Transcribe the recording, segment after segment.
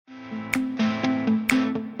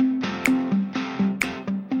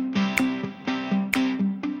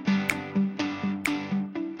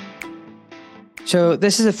So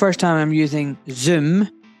this is the first time I'm using Zoom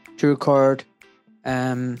to record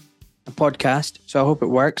a podcast. So I hope it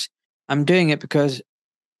works. I'm doing it because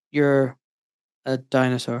you're a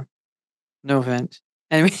dinosaur. No offense.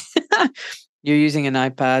 Anyway, you're using an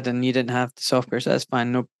iPad and you didn't have the software, so that's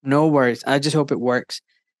fine. No worries. I just hope it works.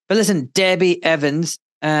 But listen, Debi Evans,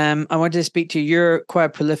 I wanted to speak to you. You're quite a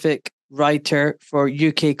prolific writer for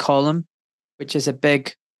UK Column, which is a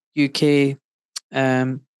big UK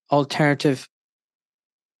alternative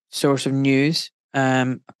source of news,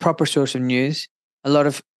 a proper source of news. A lot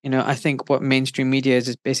of, I think what mainstream media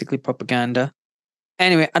is basically propaganda.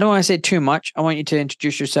 Anyway, I don't want to say too much. I want you to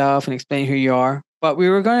introduce yourself and explain who you are. But we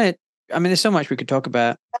were going to, there's so much we could talk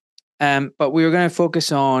about. But we were going to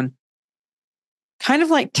focus on kind of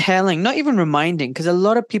like telling, not even reminding, because a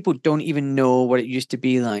lot of people don't even know what it used to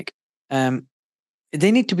be like. They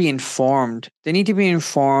need to be informed. They need to be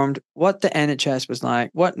informed what the NHS was like,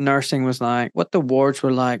 what nursing was like, what the wards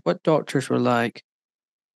were like, what doctors were like.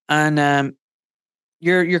 And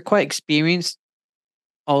you're quite experienced,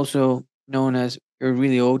 also known as you're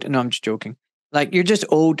really old. No, I'm just joking. Like, you're just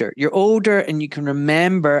older. You're older and you can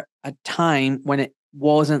remember a time when it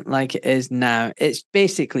wasn't like it is now. It's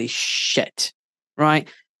basically shit, right?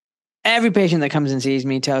 Every patient that comes and sees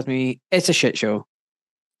me tells me it's a shit show.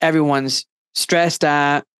 Everyone's stressed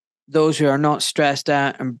out. Those who are not stressed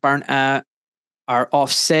out and burnt out are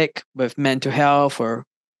off sick with mental health or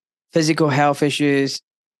physical health issues.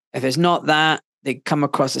 If it's not that, they come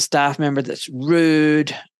across a staff member that's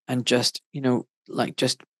rude and just,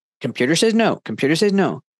 just computer says no. Computer says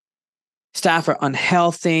no. Staff are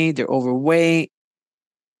unhealthy. They're overweight.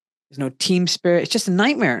 There's no team spirit. It's just a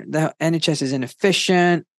nightmare. The NHS is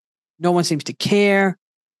inefficient. No one seems to care.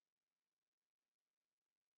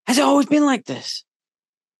 Has it always been like this?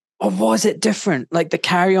 Or was it different? Like the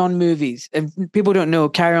Carry On movies. If people don't know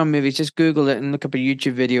Carry On movies, just Google it and look up a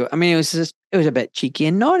YouTube video. It was a bit cheeky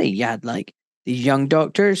and naughty. You had like these young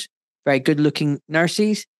doctors, very good looking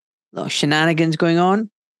nurses, a lot of shenanigans going on.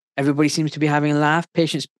 Everybody seems to be having a laugh.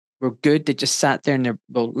 Patients were good. They just sat there and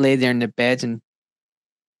lay there in their beds and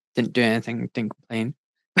didn't do anything, didn't complain.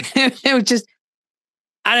 It was just,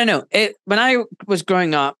 I don't know. When I was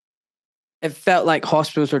growing up, it felt like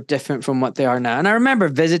hospitals were different from what they are now. And I remember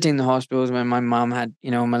visiting the hospitals when my mom had,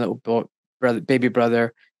 my little baby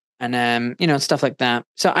brother and, stuff like that.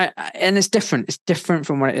 So and it's different. It's different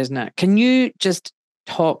from what it is now. Can you just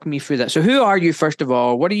talk me through that? So who are you, first of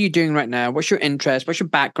all? What are you doing right now? What's your interest? What's your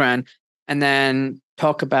background? And then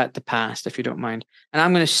talk about the past, if you don't mind. And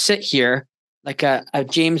I'm going to sit here like a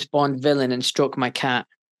James Bond villain and stroke my cat.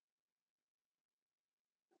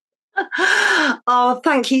 Oh,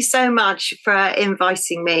 thank you so much for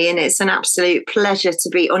inviting me. And it's an absolute pleasure to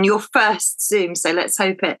be on your first Zoom. So let's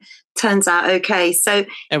hope it turns out okay. So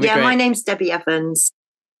yeah, my name's Debi Evans.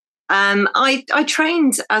 I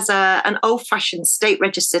trained as an old-fashioned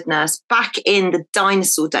state-registered nurse back in the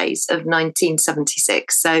dinosaur days of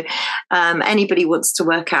 1976. So anybody wants to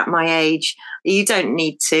work out my age, you don't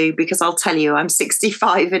need to, because I'll tell you, I'm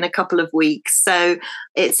 65 in a couple of weeks. So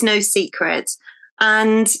it's no secret.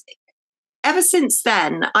 And ever since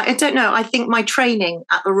then, I don't know, I think my training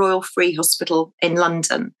at the Royal Free Hospital in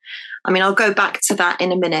London, I'll go back to that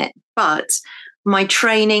in a minute, but my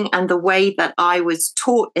training and the way that I was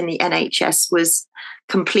taught in the NHS was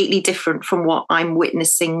completely different from what I'm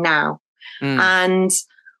witnessing now. And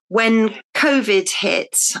when COVID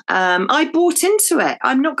hit, I bought into it.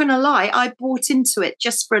 I'm not going to lie. I bought into it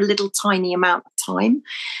just for a little tiny amount of time.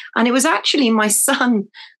 And it was actually my son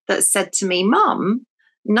that said to me, Mum,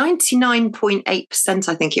 99.8%,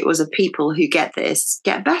 I think it was, of people who get this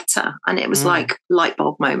get better. And it was like light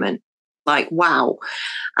bulb moment. Like, wow.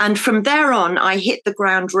 And from there on, I hit the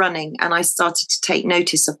ground running and I started to take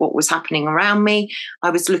notice of what was happening around me.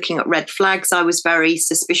 I was looking at red flags. I was very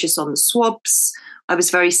suspicious on the swabs. I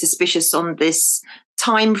was very suspicious on this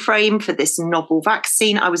time frame for this novel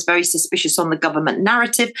vaccine. I was very suspicious on the government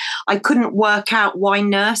narrative. I couldn't work out why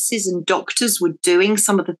nurses and doctors were doing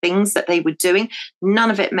some of the things that they were doing. None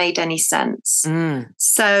of it made any sense.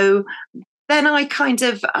 So then I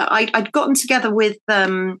I'd gotten together with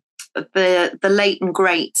the late and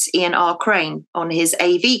great Ian R. Crane on his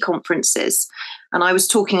AV conferences. And I was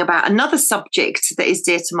talking about another subject that is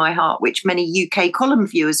dear to my heart, which many UK column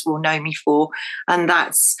viewers will know me for, and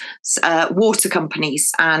that's water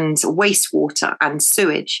companies and wastewater and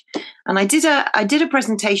sewage. And I did a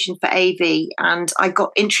presentation for AV, and I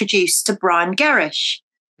got introduced to Brian Gerrish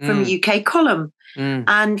from UK column.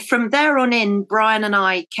 And from there on in, Brian and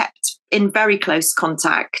I kept in very close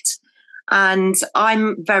contact. And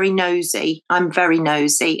I'm very nosy, and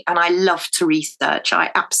I love to research.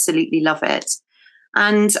 I absolutely love it.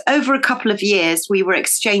 And over a couple of years, we were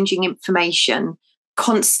exchanging information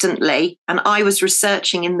constantly. And I was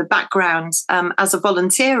researching in the background as a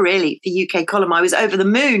volunteer, really, for UK Column. I was over the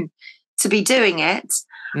moon to be doing it.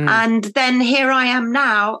 And then here I am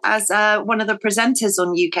now as one of the presenters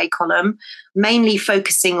on UK Column, mainly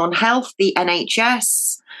focusing on health, the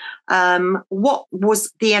NHS, what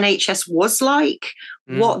was the NHS was like,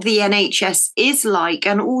 what the NHS is like,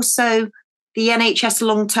 and also the NHS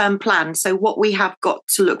long-term plan. So what we have got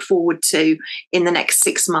to look forward to in the next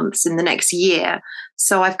 6 months, in the next year.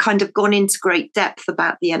 So I've kind of gone into great depth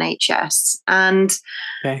about the NHS. And,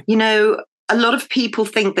 you know, a lot of people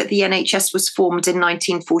think that the NHS was formed in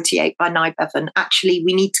 1948 by Nye Bevan. Actually,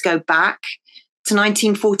 we need to go back to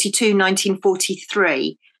 1942,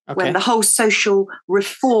 1943, when the whole social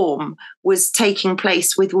reform was taking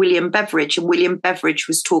place with William Beveridge, and William Beveridge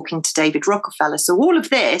was talking to David Rockefeller. So all of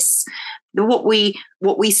this, what we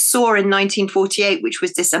saw in 1948, which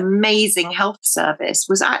was this amazing health service,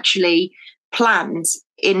 was actually planned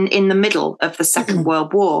in the middle of the Second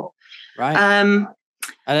World War. Right.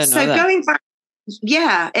 I didn't know that. Going back,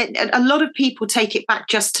 a lot of people take it back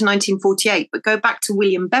just to 1948, but go back to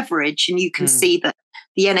William Beveridge and you can see that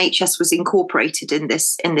the NHS was incorporated in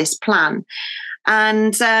this plan.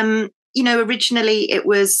 And, you know, originally it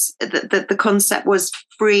was the concept was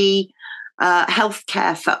free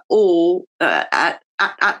healthcare for all at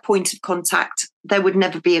point of contact. There would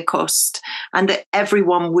never be a cost, and that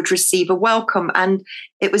everyone would receive a welcome. And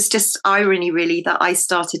it was just irony, really, that I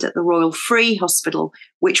started at the Royal Free Hospital,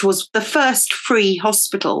 which was the first free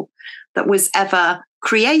hospital that was ever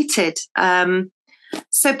created.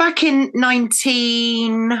 So back in I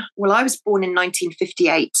was born in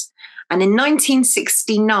 1958. And in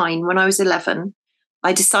 1969, when I was 11,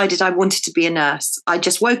 I decided I wanted to be a nurse. I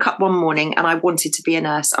just woke up one morning and I wanted to be a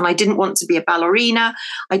nurse. And I didn't want to be a ballerina.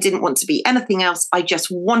 I didn't want to be anything else. I just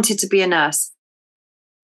wanted to be a nurse.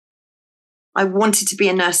 I wanted to be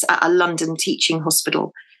a nurse at a London teaching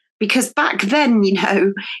hospital. Because back then, you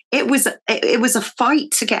know, it was a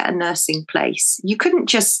fight to get a nursing place. You couldn't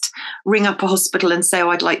just ring up a hospital and say, oh,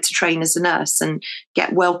 I'd like to train as a nurse and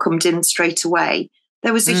get welcomed in straight away.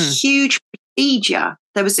 There was a huge procedure.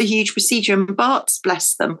 And Barts,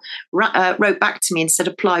 bless them, wrote back to me and said,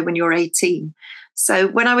 apply when you're 18. So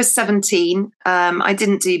when I was 17, I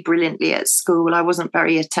didn't do brilliantly at school. I wasn't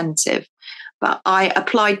very attentive. But I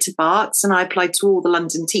applied to Barts and I applied to all the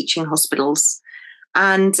London teaching hospitals.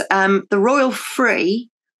 And the Royal Free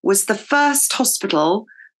was the first hospital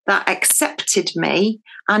that accepted me,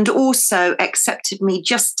 and also accepted me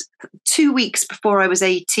just 2 weeks before I was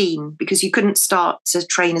 18, because you couldn't start to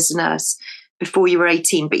train as a nurse before you were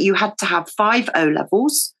 18, but you had to have 5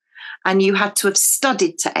 O-levels and you had to have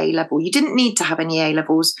studied to A-level. You didn't need to have any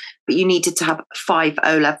A-levels, but you needed to have 5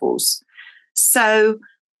 O-levels. So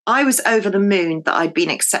I was over the moon that I'd been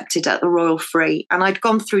accepted at the Royal Free, and I'd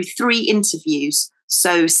gone through 3 interviews.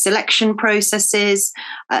 So selection processes,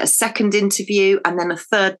 a second interview, and then a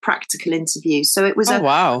third practical interview. So it was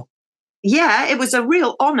it was a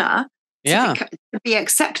real honor to be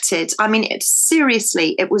accepted. I mean,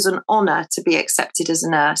 it was an honor to be accepted as a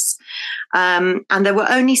nurse. And there were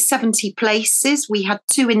only 70 places. We had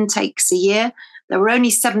 2 intakes a year. There were only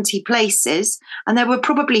 70 places, and there were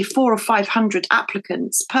probably 400 or 500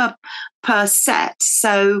 applicants per set.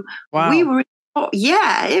 So we were. Oh,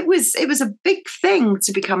 yeah, it was a big thing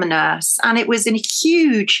to become a nurse, and it was a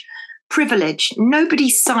huge privilege. Nobody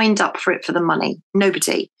signed up for it for the money,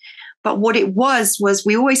 nobody. But what it was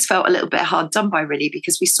we always felt a little bit hard done by, really,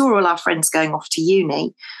 because we saw all our friends going off to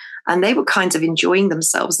uni and they were kind of enjoying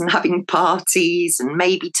themselves and having parties and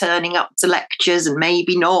maybe turning up to lectures and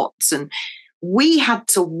maybe not. And we had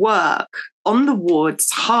to work on the wards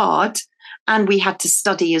hard, and we had to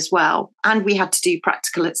study as well, and we had to do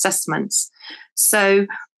practical assessments. So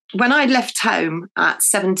when I left home at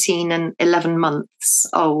 17 and 11 months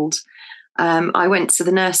old, I went to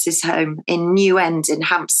the nurses' home in New End in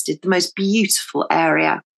Hampstead, the most beautiful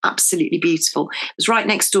area, absolutely beautiful. It was right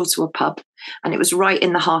next door to a pub, and it was right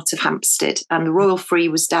in the heart of Hampstead, and the Royal Free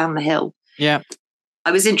was down the hill. Yeah.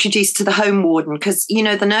 I was introduced to the home warden because, you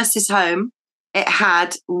know, the nurses' home, it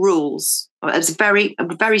had rules. It was very,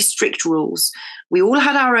 very strict rules. We all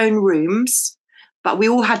had our own rooms, but we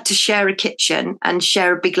all had to share a kitchen and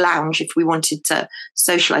share a big lounge if we wanted to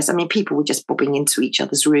socialize. I mean, people were just bobbing into each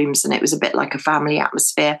other's rooms, and it was a bit like a family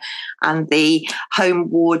atmosphere. And the home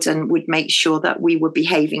warden would make sure that we were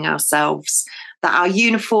behaving ourselves, that our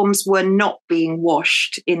uniforms were not being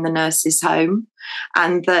washed in the nurses' home,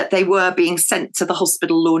 and that they were being sent to the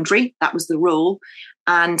hospital laundry. That was the rule.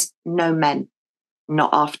 And no men,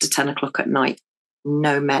 not after 10 o'clock at night.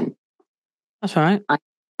 No men. That's all right.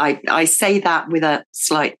 I say that with a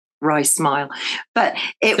slight wry smile, but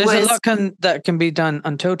There's a lot that can be done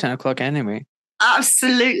until 10 o'clock anyway.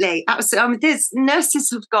 Absolutely. There's nurses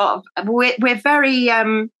who've got, we're very,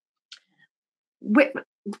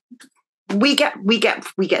 we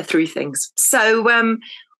get through things. So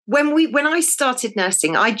when I started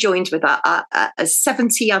nursing, I joined with a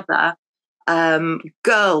 70 other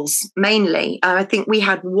girls mainly. I think we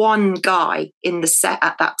had one guy in the set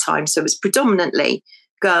at that time, so it was predominantly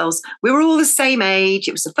girls. We were all the same age.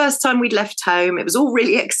 It was the first time we'd left home. It was all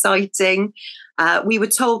really exciting. We were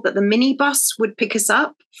told that the minibus would pick us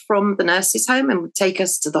up from the nurses' home and would take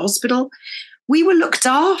us to the hospital. We were looked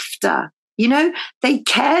after. They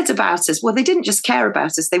cared about us. Well, they didn't just care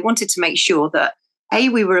about us. They wanted to make sure that A,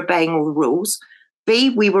 we were obeying all the rules,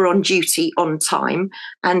 B, we were on duty on time,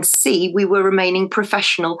 and C, we were remaining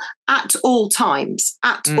professional at all times.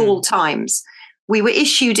 All times. We were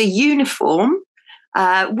issued a uniform.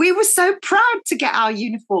 We were so proud to get our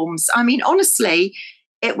uniforms. I mean, honestly,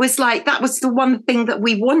 it was like that was the one thing that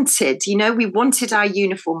we wanted. We wanted our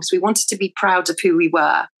uniforms. We wanted to be proud of who we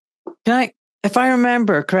were. If I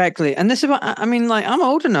remember correctly, and this is what I mean, like, I'm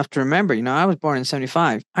old enough to remember, I was born in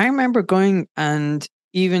 75. I remember going, and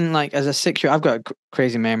even like as a 6-year-old, I've got a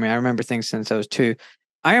crazy memory. I remember things since I was 2.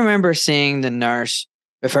 I remember seeing the nurse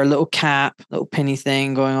with her little cap, little pinny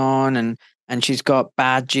thing going on, and she's got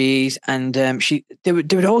badges, and they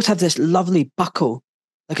would always have this lovely buckle,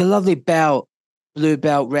 like a lovely belt, blue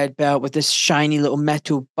belt, red belt with this shiny little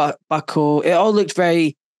metal buckle. It all looked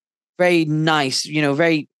very, very nice,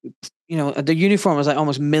 very, the uniform was like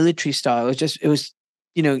almost military style. It was,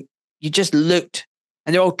 you just looked,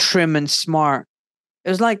 and they're all trim and smart. It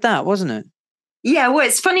was like that, wasn't it? Yeah, well,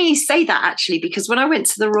 it's funny you say that, actually, because when I went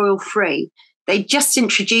to the Royal Free, they just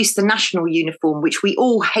introduced the national uniform, which we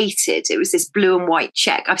all hated. It was this blue and white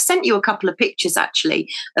check. I've sent you a couple of pictures, actually,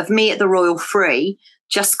 of me at the Royal Free,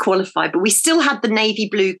 just qualified, but we still had the navy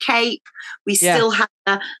blue cape. We still had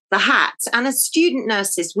the hat. And as student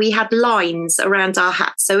nurses, we had lines around our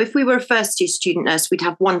hats. So if we were a first year student nurse, we'd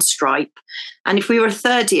have 1 stripe. And if we were a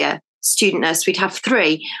third year student nurse, we'd have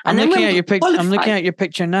 3. I'm looking at your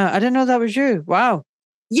picture now. I didn't know that was you. Wow.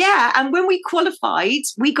 Yeah. And when we qualified,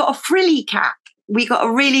 we got a frilly cap. We got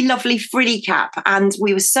a really lovely frilly cap, and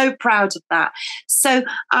we were so proud of that. So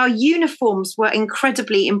our uniforms were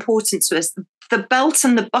incredibly important to us. The belt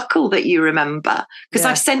and the buckle that you remember, because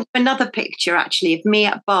I've sent you another picture actually of me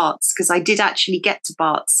at Barts, because I did actually get to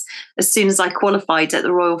Barts as soon as I qualified at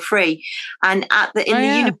the Royal Free. And the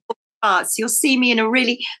uniform Barts, you'll see me in a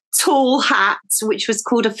really tall hat, which was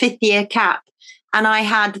called a 5th year cap. And I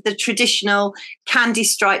had the traditional candy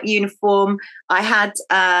stripe uniform. I had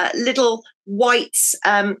little white,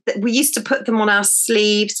 we used to put them on our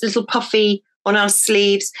sleeves, little puffy on our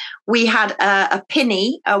sleeves. We had a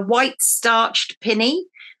pinny, a white starched pinny.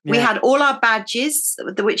 Yeah. We had all our badges,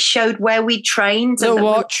 which showed where we trained. The little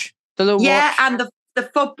watch. And the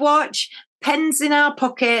fob watch, pens in our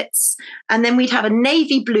pockets. And then we'd have a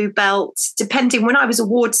navy blue belt, depending. When I was a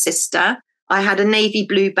ward sister, I had a navy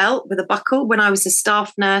blue belt with a buckle. When I was a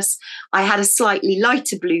staff nurse, I had a slightly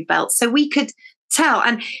lighter blue belt. So we could tell.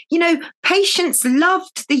 And, patients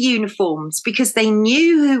loved the uniforms because they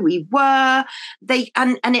knew who we were.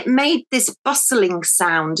 And it made this bustling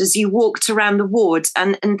sound as you walked around the ward.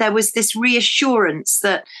 And there was this reassurance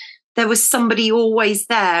that there was somebody always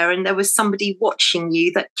there, and there was somebody watching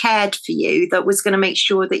you that cared for you, that was going to make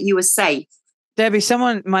sure that you were safe. Debbie,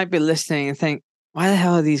 someone might be listening and think, why the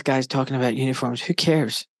hell are these guys talking about uniforms? Who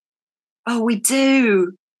cares? Oh, we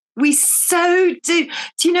do. We so do.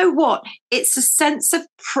 Do you know what? It's a sense of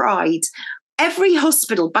pride. Every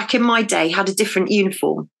hospital back in my day had a different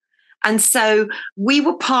uniform. And so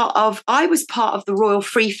I was part of the Royal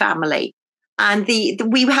Free family. And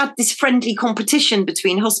we had this friendly competition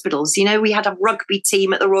between hospitals. We had a rugby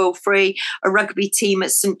team at the Royal Free, a rugby team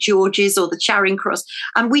at St. George's or the Charing Cross.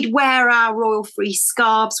 And we'd wear our Royal Free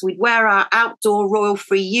scarves. We'd wear our outdoor Royal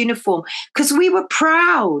Free uniform because we were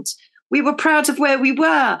proud. We were proud of where we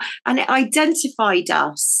were, and it identified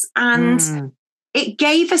us, and it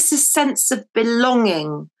gave us a sense of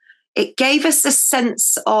belonging. It gave us a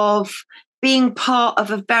sense of being part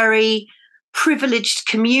of a very privileged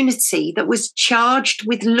community that was charged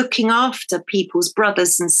with looking after people's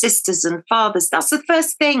brothers and sisters and fathers. That's the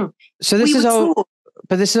first thing. So this is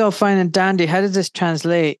all fine and dandy. How does this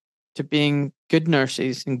translate to being good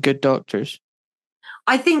nurses and good doctors?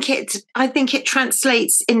 I think it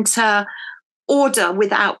translates into order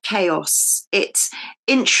without chaos. It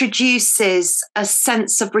introduces a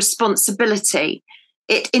sense of responsibility.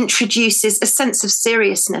 It introduces a sense of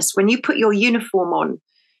seriousness. When you put your uniform on,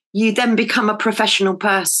 you then become a professional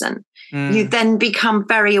person. You Mm. then become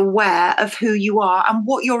very aware of who you are and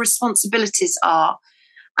what your responsibilities are.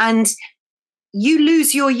 And you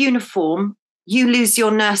lose your uniform, you lose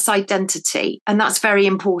your nurse identity. And that's very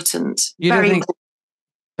important. You don't think,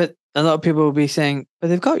 but a lot of people will be saying, but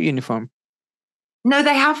they've got uniform. No,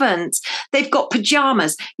 they haven't. They've got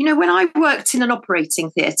pajamas. You know, when I worked in an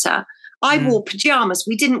operating theatre, I wore pajamas.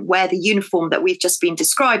 We didn't wear the uniform that we've just been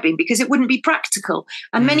describing because it wouldn't be practical.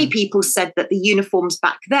 And many people said that the uniforms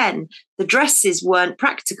back then, the dresses weren't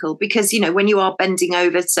practical because, you know, when you are bending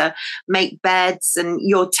over to make beds and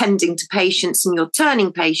you're tending to patients and you're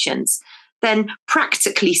turning patients, then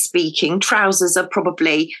practically speaking, trousers are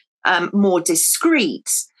probably more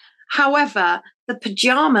discreet. However, the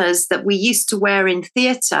pajamas that we used to wear in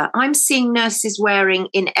theatre, I'm seeing nurses wearing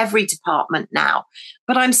in every department now,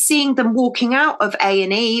 but I'm seeing them walking out of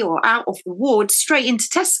A&E or out of the ward straight into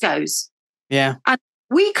Tesco's. Yeah. And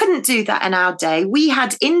we couldn't do that in our day. We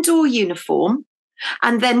had indoor uniform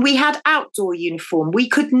and then we had outdoor uniform. We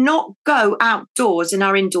could not go outdoors in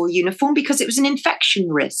our indoor uniform because it was an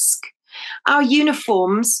infection risk. Our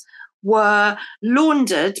uniforms were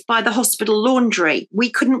laundered by the hospital laundry. We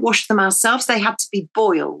couldn't wash them ourselves. They had to be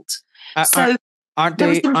boiled. So aren't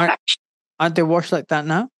they washed like that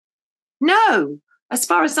now? No. As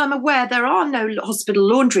far as I'm aware, there are no hospital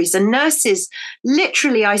laundries, and nurses,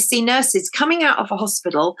 literally, I see nurses coming out of a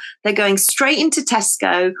hospital. They're going straight into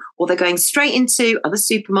Tesco, or they're going straight into other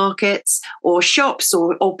supermarkets or shops,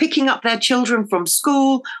 or picking up their children from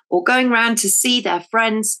school, or going around to see their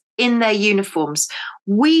friends in their uniforms.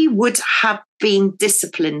 We would have been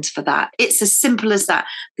disciplined for that. It's as simple as that.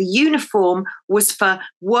 The uniform was for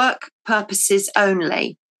work purposes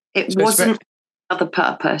only. It wasn't other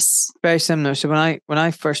purpose. Very similar. So when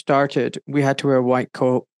I first started, we had to wear a white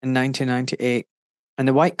coat in 1998, and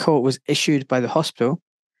the white coat was issued by the hospital,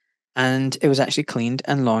 and it was actually cleaned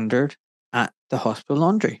and laundered at the hospital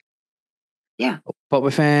laundry. Yeah. But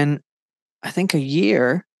within, I think, a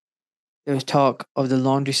year, there was talk of the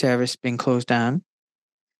laundry service being closed down,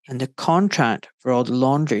 and the contract for all the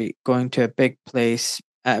laundry going to a big place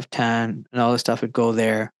out of town, and all the stuff would go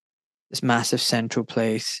there, this massive central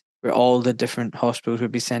place where all the different hospitals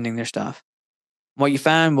would be sending their stuff. What you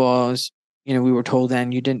found was, you know, we were told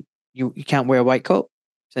then you can't wear a white coat.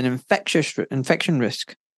 It's an infection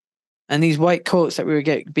risk. And these white coats that we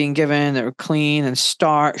were being given that were clean and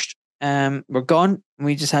starched were gone. And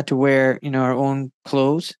we just had to wear, you know, our own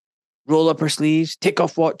clothes, roll up our sleeves, take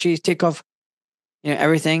off watches, take off, you know,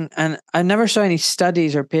 everything. And I never saw any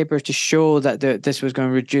studies or papers to show that this was going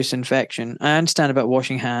to reduce infection. I understand about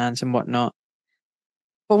washing hands and whatnot.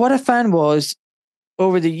 But what I found was,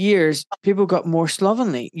 over the years, people got more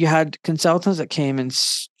slovenly. You had consultants that came in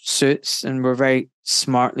suits and were very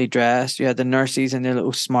smartly dressed. You had the nurses in their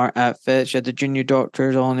little smart outfits. You had the junior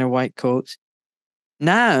doctors all in their white coats.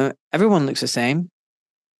 Now, everyone looks the same.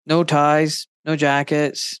 No ties, no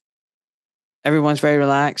jackets. Everyone's very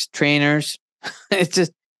relaxed. Trainers. It's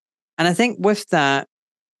just, and I think with that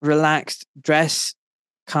relaxed dress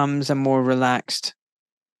comes a more relaxed,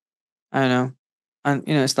 I don't know, and,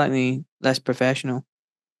 you know, slightly less professional.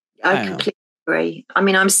 I completely agree. I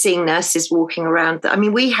mean, I'm seeing nurses walking around. I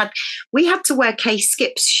mean, we had to wear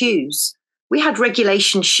K-Skips shoes. We had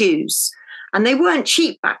regulation shoes, and they weren't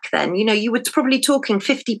cheap back then. You know, you were probably talking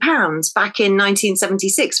 £50 back in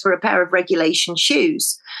 1976 for a pair of regulation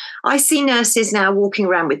shoes. I see nurses now walking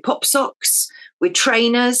around with pop socks, with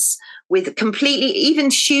trainers, with completely,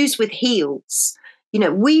 even shoes with heels. You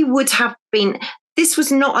know, we would have been, this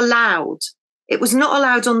was not allowed. It was not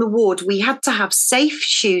allowed on the ward. We had to have safe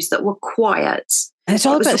shoes that were quiet. And it's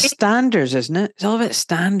all about standards, isn't it? It's all about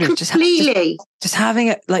standards. Completely. Just having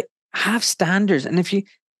it, like, have standards. And if you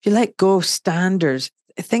let go of standards,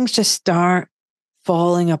 things just start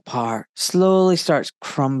falling apart, slowly starts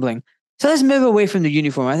crumbling. So let's move away from the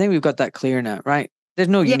uniform. I think we've got that clear now, right? There's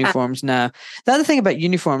no uniforms now. The other thing about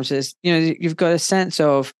uniforms is, you know, you've got a sense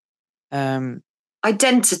of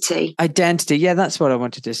identity. Yeah, that's what I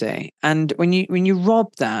wanted to say. And when you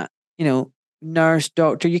rob that, you know, nurse,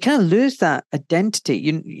 doctor, you kind of lose that identity.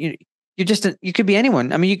 You could be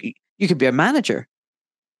anyone. I mean, you could be a manager.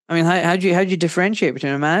 I mean, how do you differentiate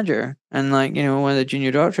between a manager and, like, you know, one of the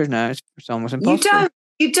junior doctors now? It's almost impossible.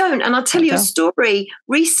 You don't. And I'll tell you a story.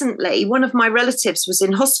 Recently, one of my relatives was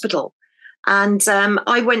in hospital, and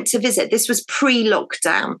I went to visit. This was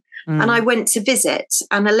pre-lockdown. And I went to visit,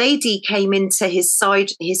 and a lady came into his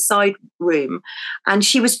side room, and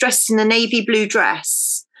she was dressed in a navy blue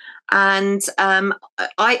dress. And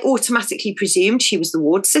I automatically presumed she was the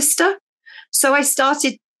ward sister. So I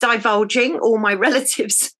started divulging all my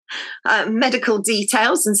relatives' medical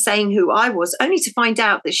details and saying who I was, only to find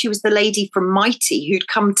out that she was the lady from Mighty who'd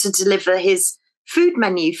come to deliver his food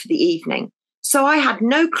menu for the evening. So I had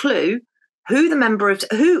no clue who the member of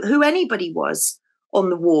who anybody was on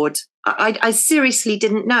the ward. I seriously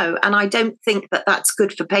didn't know. And I don't think that that's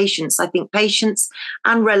good for patients. I think patients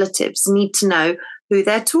and relatives need to know who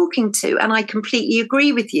they're talking to. And I completely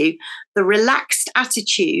agree with you. The relaxed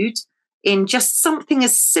attitude in just something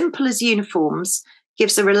as simple as uniforms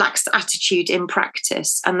gives a relaxed attitude in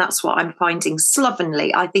practice. And that's what I'm finding.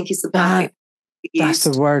 Slovenly, I think, is the perfect word. That's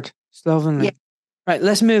the word. Slovenly. Yeah. Right,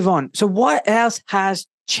 let's move on. So what else has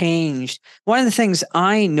changed? One of the things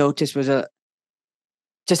I noticed was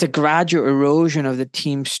just a gradual erosion of the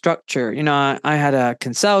team structure. You know, I had a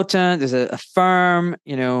consultant, there's a firm,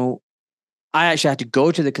 you know, I actually had to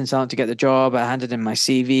go to the consultant to get the job. I handed in my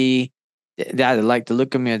CV. They either liked the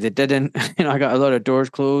look of me or they didn't. You know, I got a lot of doors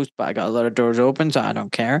closed, but I got a lot of doors open, so I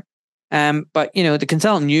don't care. But, you know, the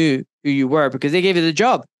consultant knew who you were because they gave you the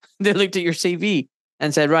job. They looked at your CV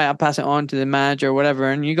and said, right, I'll pass it on to the manager or whatever.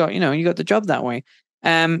 And you got the job that way.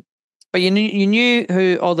 But you knew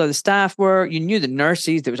who all the staff were. You knew the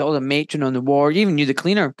nurses. There was all the matron on the ward. You even knew the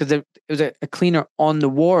cleaner because there was a cleaner on the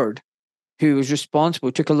ward who was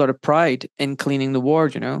responsible, took a lot of pride in cleaning the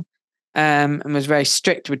ward, you know, and was very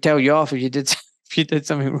strict, would tell you off if you did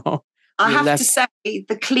something wrong. I have to say,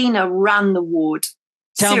 the cleaner ran the ward.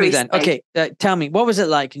 Tell me then. Okay, tell me, what was it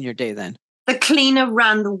like in your day then? The cleaner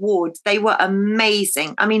ran the ward. They were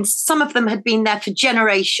amazing. I mean, some of them had been there for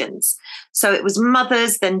generations. So it was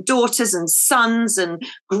mothers, then daughters and sons and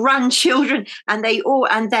grandchildren, and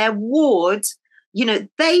their ward, you know,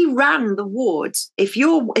 they ran the ward. If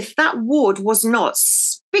that ward was not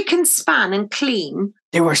spick and span and clean,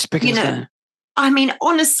 they were spick and span. I mean,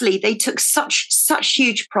 honestly, they took such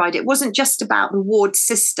huge pride. It wasn't just about the ward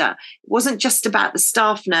sister. It wasn't just about the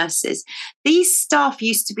staff nurses. These staff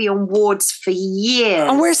used to be on wards for years.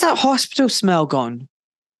 And where's that hospital smell gone?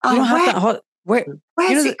 Oh, you don't have that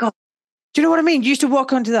where's it gone? Do you know what I mean? You used to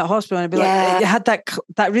walk onto that hospital and it'd be like, it had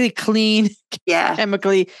that really clean,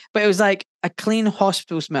 chemically, but it was like a clean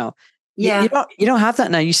hospital smell. Yeah. You don't have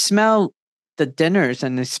that now. You smell the dinners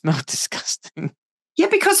and they smell disgusting. Yeah,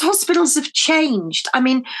 because hospitals have changed. I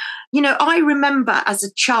mean, you know, I remember as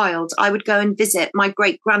a child, I would go and visit my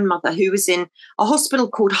great-grandmother who was in a hospital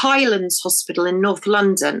called Highlands Hospital in North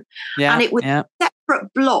London. Yeah, and it was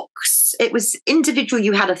separate blocks. It was individual.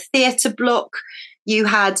 You had a theatre block. You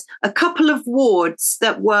had a couple of wards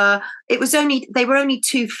they were only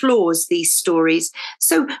 2 floors, these stories.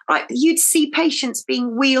 So you'd see patients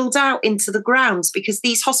being wheeled out into the grounds because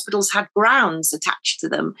these hospitals had grounds attached to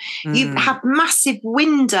them. You'd have massive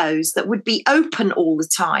windows that would be open all the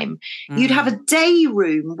time. You'd have a day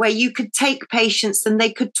room where you could take patients and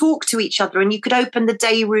they could talk to each other and you could open the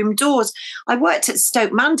day room doors. I worked at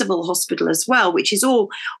Stoke Mandeville Hospital as well, which is all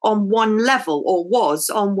on one level or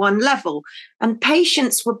was on one level. And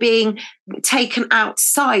patients were being taken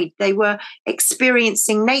outside. They were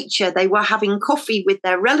experiencing nature. They were having coffee with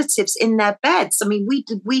their relatives in their beds. I mean,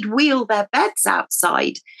 we'd wheel their beds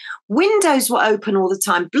outside. Windows were open all the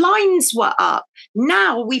time. Blinds were up.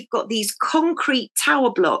 Now we've got these concrete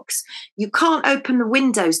tower blocks. You can't open the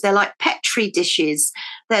windows. They're like Petri dishes.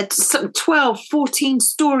 They're 12, 14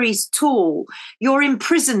 stories tall. You're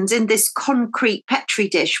imprisoned in this concrete Petri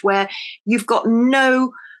dish where you've got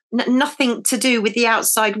nothing to do with the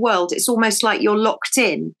outside world. It's almost like you're locked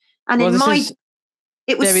in. And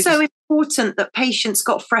it was so important that patients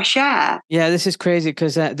got fresh air. Yeah, this is crazy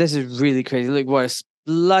because this is really crazy. Look what a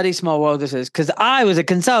bloody small world this is. Because I was a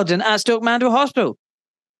consultant at Stoke Mandeville Hospital.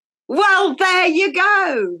 Well, there you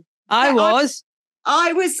go. I was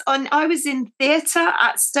in theatre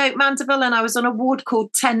at Stoke Mandeville, and I was on a ward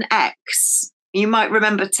called 10X. You might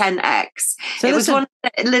remember 10X. So it was one of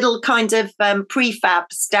the little kind of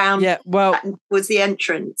prefabs down. Yeah, well, was the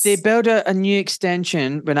entrance. They built a new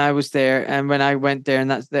extension when I was there, and when I went there,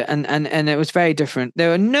 and it was very different.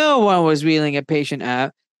 No one was wheeling a patient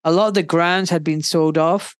out. A lot of the grounds had been sold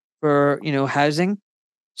off for housing,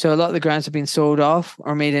 so a lot of the grounds had been sold off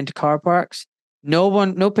or made into car parks.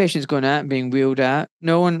 No patients going out and being wheeled out.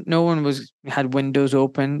 No one had windows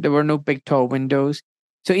open. There were no big tall windows.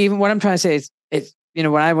 So even what I'm trying to say is, it's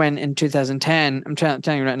when I went in 2010, I'm telling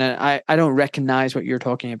you right now, I don't recognize what you're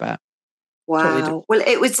talking about. Wow. Totally. Well,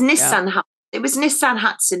 it was Nissan. Yeah. It was Nissan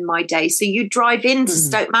Huts in my day. So you drive into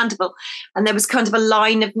Stoke Mandeville, and there was kind of a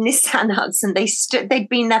line of Nissan Huts, and they'd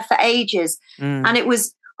been there for ages, and it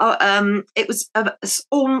was on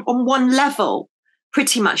one level,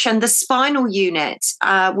 pretty much, and the spinal unit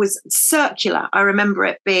was circular. I remember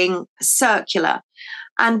it being circular.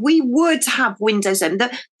 And we would have windows open.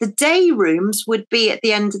 The day rooms would be at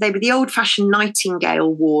the end, they were the old-fashioned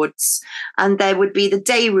Nightingale wards. And there would be the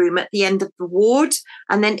day room at the end of the ward.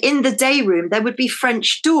 And then in the day room, there would be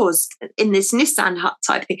French doors in this Nissan hut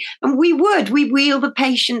type thing. And we'd wheel the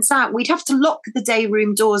patients out. We'd have to lock the day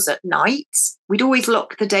room doors at night. We'd always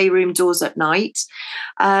lock the day room doors at night.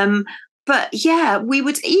 But yeah, we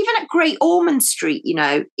would, even at Great Ormond Street,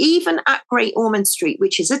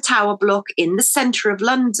 which is a tower block in the centre of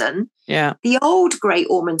London, the old Great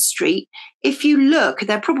Ormond Street, if you look,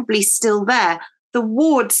 they're probably still there. The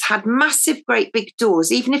wards had massive, great big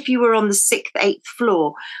doors, even if you were on the 6th, 8th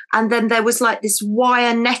floor. And then there was like this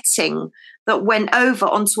wire netting that went over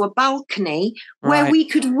onto a balcony where we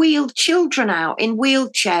could wheel children out in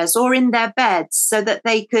wheelchairs or in their beds so that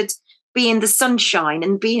they could be in the sunshine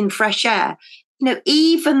and be in fresh air.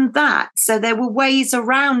 Even that. So there were ways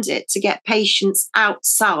around it to get patients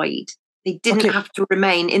outside. They didn't have to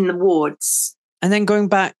remain in the wards. And then going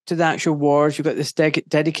back to the actual wards, you've got this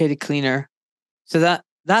dedicated cleaner. So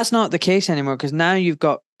that's not the case anymore, because now you've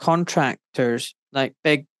got contractors like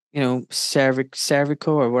big,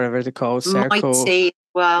 cervical or whatever they're called. Mighty.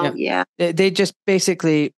 Well, yeah. They just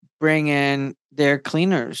basically bring in their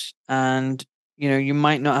cleaners, and you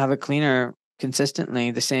might not have a cleaner consistently,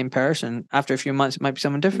 the same person. After a few months, it might be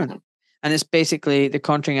someone different. Mm-hmm. And it's basically the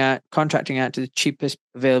contracting out to the cheapest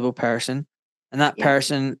available person. And that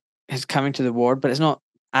person is coming to the ward, but it's not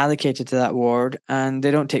allocated to that ward. And they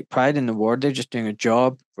don't take pride in the ward. They're just doing a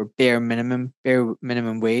job for bare minimum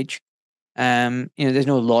wage. There's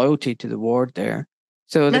no loyalty to the ward there.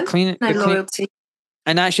 So the cleaner, no loyalty.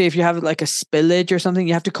 And actually, if you have like a spillage or something,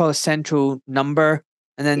 you have to call a central number.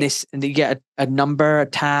 And then they get a number, a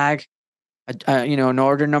tag, an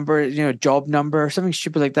order number, job number, something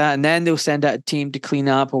stupid like that. And then they'll send out a team to clean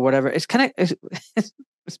up or whatever. It's kind of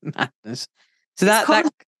it's madness. So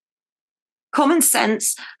common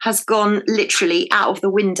sense has gone literally out of the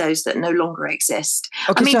windows that no longer exist.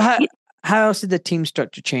 Okay, so how else did the team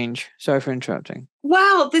structure change? Sorry for interrupting.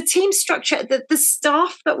 Well, the team structure, the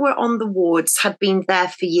staff that were on the wards had been there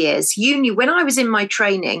for years. You knew, when I was in my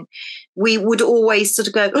training, we would always sort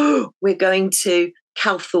of go, oh, we're going to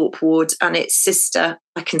Calthorpe ward, and it's sister,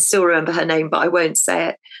 I can still remember her name, but I won't say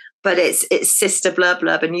it. But it's sister blah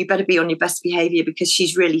blah, and you better be on your best behaviour because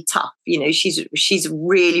she's really tough. She's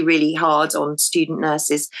really, really hard on student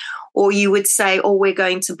nurses. Or you would say, oh, we're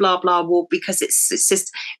going to blah blah ward because it's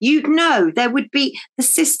sister. There would be, the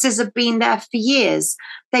sisters have been there for years.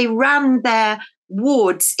 They ran their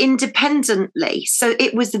wards independently, so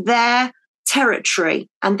it was their territory,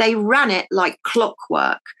 and they ran it like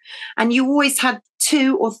clockwork. And you always had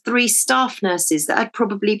 2 or 3 staff nurses that had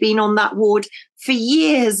probably been on that ward for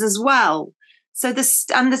years as well. So the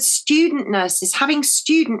student nurses, having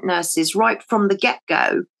student nurses right from the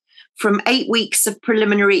get-go, from 8 weeks of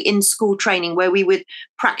preliminary in-school training where we would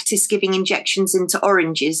practice giving injections into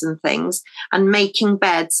oranges and things, and making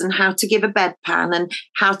beds, and how to give a bedpan, and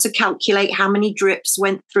how to calculate how many drips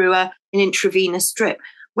went through an intravenous drip.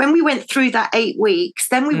 When we went through that 8 weeks,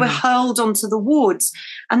 then we were hurled onto the wards,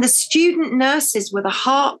 and the student nurses were the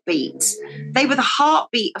heartbeat. They were the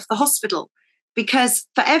heartbeat of the hospital, because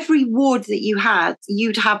for every ward that you had,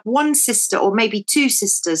 you'd have 1 sister or maybe 2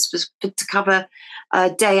 sisters to cover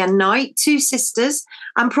day and night, 2 sisters,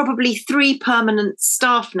 and probably 3 permanent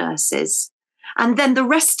staff nurses. And then the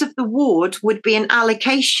rest of the ward would be an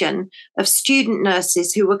allocation of student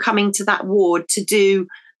nurses who were coming to that ward to do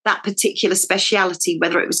that particular speciality,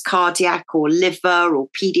 whether it was cardiac or liver or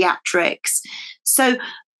pediatrics. So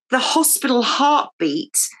the hospital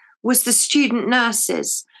heartbeat was the student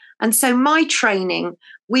nurses. And so my training,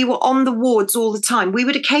 we were on the wards all the time. We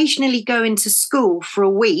would occasionally go into school for a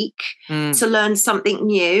week to learn something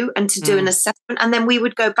new and to do an assessment. And then we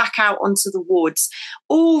would go back out onto the wards.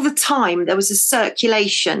 All the time, there was a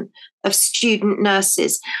circulation of student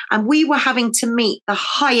nurses, and we were having to meet the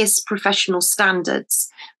highest professional standards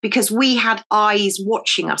because we had eyes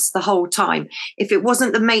watching us the whole time. If it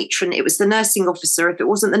wasn't the matron, it was the nursing officer. If it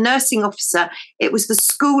wasn't the nursing officer, it was the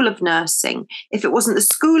school of nursing. If it wasn't the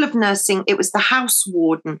school of nursing, it was the house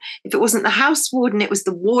warden. If it wasn't the house warden, it was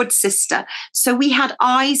the ward sister. So we had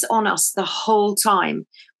eyes on us the whole time,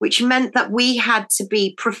 which meant that we had to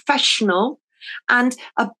be professional. And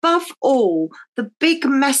above all, the big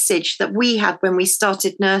message that we had when we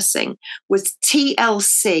started nursing was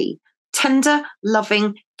TLC, tender,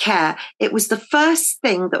 loving care. It was the first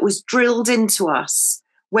thing that was drilled into us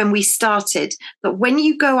when we started, that when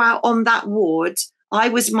you go out on that ward,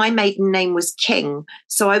 my maiden name was King.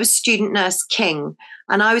 So I was student nurse King.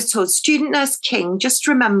 And I was told, student nurse King, just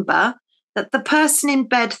remember that the person in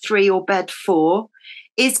bed 3 or bed 4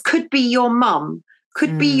 could be your mum,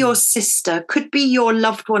 could be your sister, could be your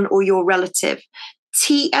loved one or your relative.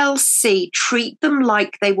 TLC, treat them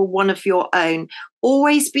like they were one of your own.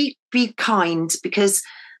 Always be kind, because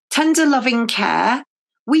tender loving care,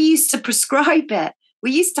 we used to prescribe it.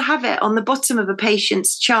 We used to have it on the bottom of a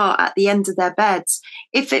patient's chart at the end of their beds.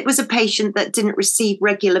 If it was a patient that didn't receive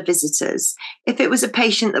regular visitors, if it was a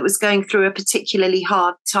patient that was going through a particularly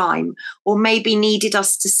hard time, or maybe needed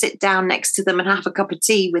us to sit down next to them and have a cup of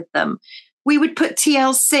tea with them, we would put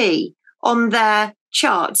TLC on their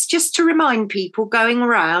charts just to remind people going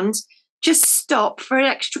around, just stop for an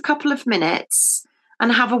extra couple of minutes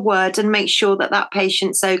and have a word and make sure that that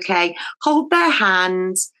patient's okay. Hold their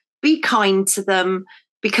hands. Be kind to them,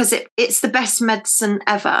 because it's the best medicine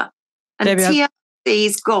ever. And Debbie, TLC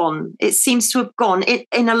is gone. It seems to have gone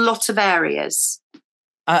in a lot of areas.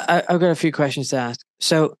 I've got a few questions to ask.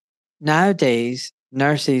 So nowadays,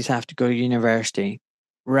 nurses have to go to university,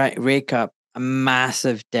 rake up a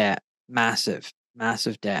massive debt, massive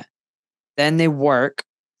debt. Then they work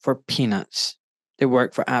for peanuts. They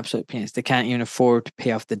work for absolute peanuts. They can't even afford to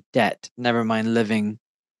pay off the debt, never mind living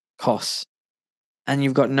costs. And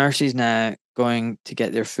you've got nurses now going to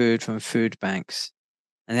get their food from food banks,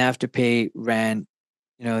 and they have to pay rent,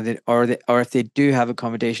 or if they do have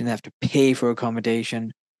accommodation, they have to pay for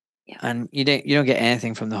accommodation, and you don't get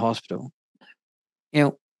anything from the hospital.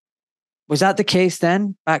 Was that the case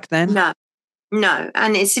then, back then? No,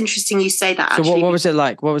 and it's interesting you say that. So what was it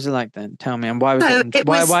like? What was it like then? Tell me, and why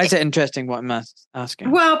why is it interesting? What I'm asking?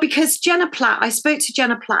 Well, because Jenna Platt, I spoke to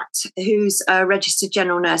Jenna Platt, who's a registered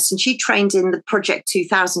general nurse, and she trained in the Project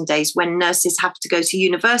 2000 days, when nurses have to go to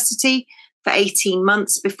university for 18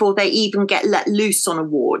 months before they even get let loose on a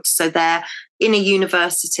ward. So they're in a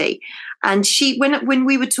university, and when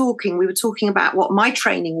we were talking about what my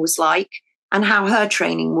training was like and how her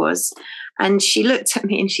training was. And she looked at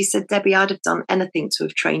me and she said, Debbie, I'd have done anything to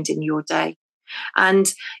have trained in your day.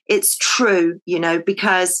 And it's true,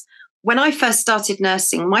 because when I first started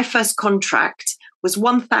nursing, my first contract was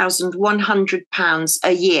 £1,100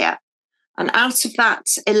 a year. And out of that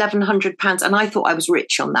 £1,100, and I thought I was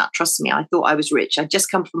rich on that. Trust me, I thought I was rich. I'd just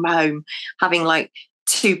come from home having like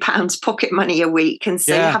 £2 pocket money a week, and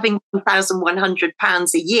so having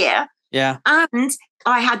 £1,100 a year. Yeah. And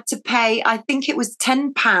I had to pay, I think it was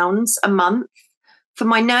 £10 a month for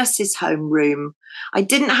my nurse's home room. I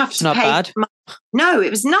didn't have to pay. Not bad. No, it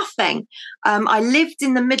was nothing. I lived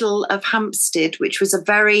in the middle of Hampstead, which was a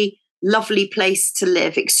very lovely place to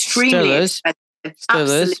live, extremely expensive.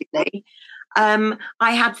 Absolutely. I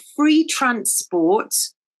had free transport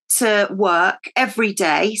to work every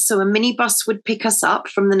day. So a minibus would pick us up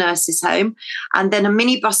from the nurse's home, and then a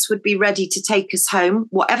minibus would be ready to take us home,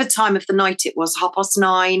 whatever time of the night it was,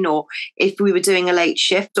 9:30, or if we were doing a late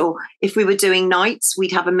shift, or if we were doing nights,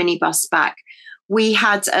 we'd have a minibus back. We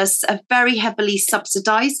had a very heavily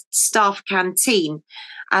subsidized staff canteen.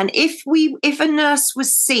 And if a nurse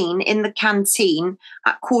was seen in the canteen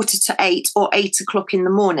at 7:45 or 8:00 in the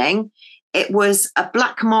morning, it was a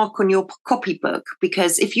black mark on your copybook,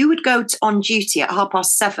 because if you would go on duty at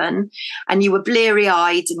 7:30 and you were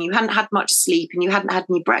bleary-eyed and you hadn't had much sleep and you hadn't had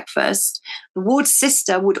any breakfast, the ward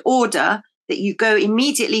sister would order that you go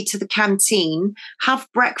immediately to the canteen, have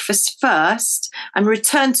breakfast first, and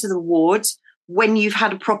return to the ward when you've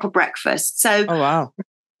had a proper breakfast. So, oh wow,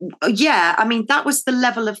 yeah, I mean, that was the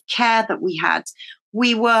level of care that we had.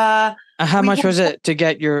 How much was it to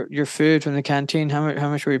get your food from the canteen? How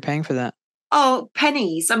much were you paying for that? Oh,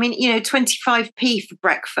 pennies. I mean, 25p for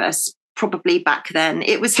breakfast, probably back then.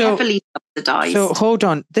 It was heavily subsidized. So hold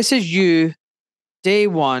on. This is you, day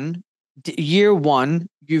one, year one.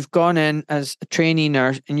 You've gone in as a trainee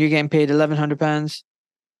nurse and you're getting paid £1,100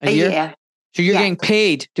 a year? So you're getting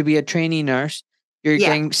paid to be a trainee nurse. You're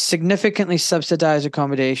getting significantly subsidized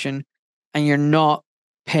accommodation, and you're not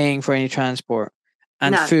paying for any transport.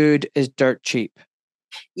 And food is dirt cheap.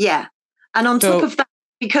 Yeah. And on top of that,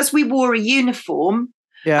 because we wore a uniform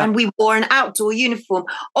and we wore an outdoor uniform,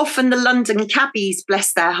 often the London cabbies,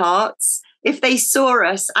 bless their hearts, if they saw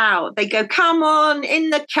us out, they go, come on,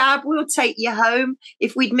 in the cab, we'll take you home,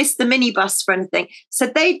 if we'd missed the minibus for anything. So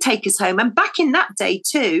they'd take us home. And back in that day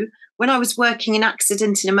too, when I was working in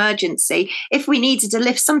accident and emergency, if we needed a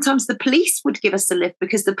lift, sometimes the police would give us a lift,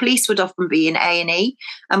 because the police would often be in A&E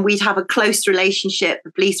and we'd have a close relationship.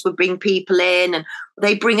 The police would bring people in and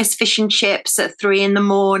they'd bring us fish and chips at 3 a.m,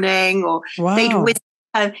 or they'd whiz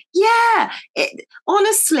home. Yeah,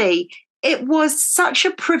 honestly, it was such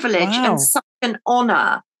a privilege and such an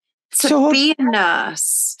honour to be a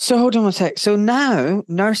nurse. So hold on one sec. So now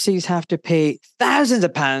nurses have to pay thousands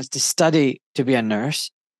of pounds to study to be a nurse.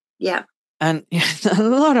 Yeah. and a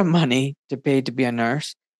lot of money to pay to be a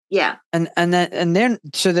nurse. Yeah. And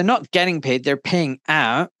they're not getting paid, they're paying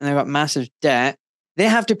out, and they've got massive debt. They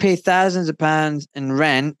have to pay thousands of pounds in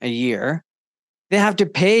rent a year. They have to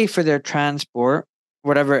pay for their transport,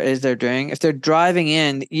 whatever it is they're doing. If they're driving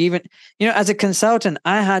in, even, as a consultant,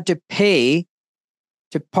 I had to pay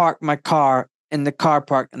to park my car in the car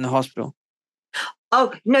park in the hospital.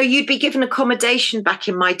 Oh, no, you'd be given accommodation back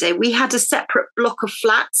in my day. We had a separate block of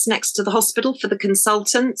flats next to the hospital for the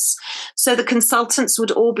consultants. So the consultants would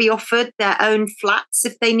all be offered their own flats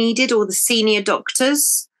if they needed, or the senior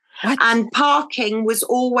doctors. What? And parking was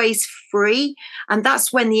always free. And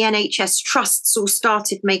that's when the NHS trusts all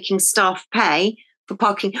started making staff pay for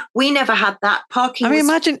parking. We never had that. Parking. I mean,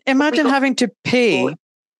 imagine having to pay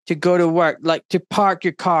to go to work, like to park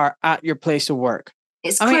your car at your place of work.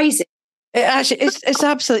 It's crazy. It's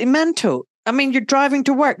absolutely mental. I mean, you're driving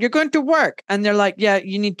to work, you're going to work, and they're like, yeah,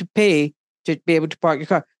 you need to pay to be able to park your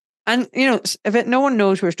car. And, no one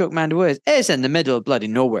knows where Stoke Mandeville is, it's in the middle of bloody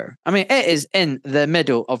nowhere. I mean, it is in the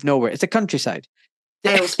middle of nowhere. It's the countryside.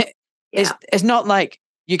 It's not like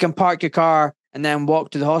you can park your car and then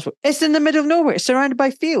walk to the hospital. It's in the middle of nowhere. It's surrounded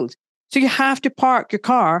by fields. So you have to park your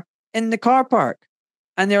car in the car park.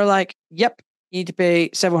 And they're like, yep, you need to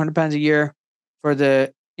pay several £700 a year for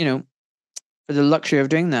the, for the luxury of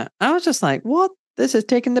doing that. I was just like, what? This is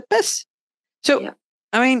taking the piss. So,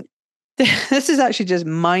 I mean, this is actually just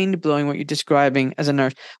mind-blowing what you're describing as a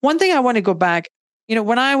nurse. One thing I want to go back,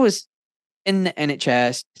 when I was in the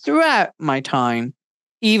NHS, throughout my time,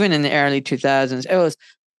 even in the early 2000s, it was,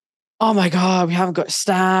 oh my God, we haven't got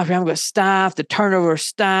staff, the turnover of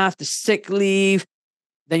staff, the sick leave.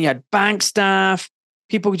 Then you had bank staff,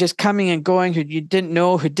 people just coming and going who didn't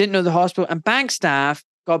know the hospital. And bank staff,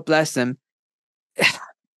 God bless them,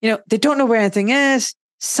 they don't know where anything is.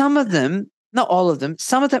 Some of them, not all of them,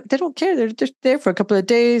 some of them, they don't care. They're just there for a couple of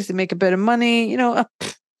days. They make a bit of money. Not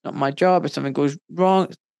my job. If something goes wrong,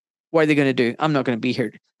 what are they going to do? I'm not going to be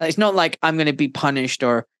here. It's not like I'm going to be punished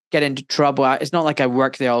or get into trouble. It's not like I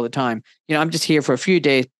work there all the time. I'm just here for a few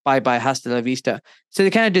days. Bye-bye, hasta la vista. So they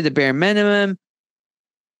kind of do the bare minimum.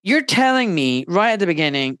 You're telling me right at the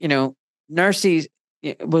beginning, nurses,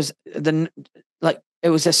 it was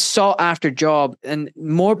a sought after job, and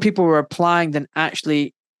more people were applying than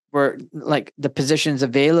actually were like the positions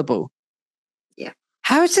available. Yeah.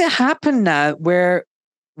 How has it happened now where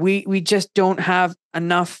we just don't have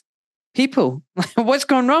enough people? What's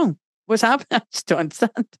going wrong? What's happening? I just don't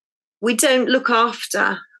understand. We don't look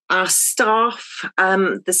after our staff.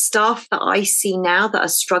 The staff that I see now that are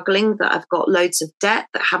struggling, that have got loads of debt,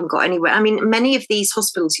 that haven't got anywhere. I mean, many of these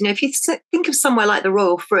hospitals, if you think of somewhere like the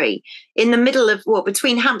Royal Free, in the middle of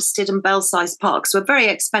between Hampstead and Belsize Park, so a very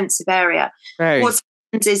expensive area. Right. What's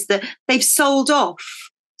happened is that they've sold off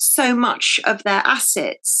so much of their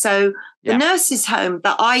assets. So the nurses' home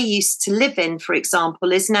that I used to live in, for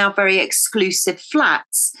example, is now very exclusive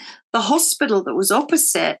flats. The hospital that was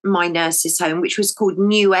opposite my nurses' home, which was called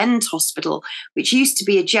New End Hospital, which used to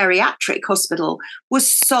be a geriatric hospital,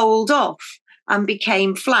 was sold off and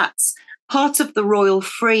became flats. Part of the Royal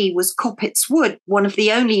Free was Coppetts Wood, one of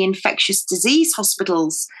the only infectious disease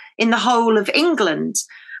hospitals in the whole of England.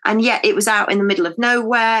 And yet it was out in the middle of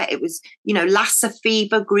nowhere. It was, Lassa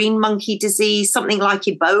fever, green monkey disease, something like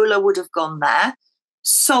Ebola would have gone there,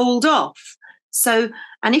 sold off. So,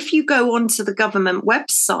 and if you go onto the government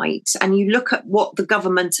website and you look at what the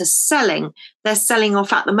government are selling, they're selling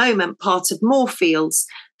off at the moment part of Moorfields.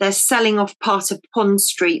 They're selling off part of Pond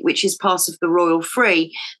Street, which is part of the Royal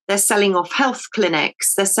Free. They're selling off health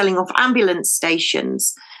clinics. They're selling off ambulance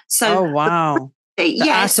stations. So, oh, wow.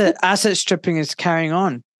 Asset stripping is carrying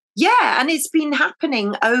on. Yeah, and it's been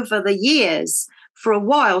happening over the years for a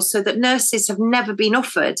while, so that nurses have never been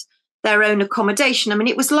offered their own accommodation. I mean,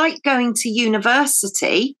 it was like going to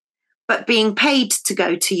university, but being paid to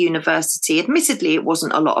go to university. Admittedly, it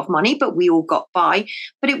wasn't a lot of money, but we all got by.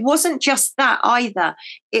 But it wasn't just that either.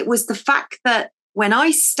 It was the fact that when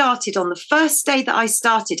I started, on the first day that I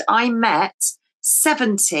started, I met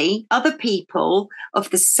 70 other people of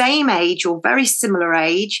the same age or very similar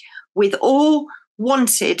age, with all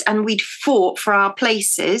wanted, and we'd fought for our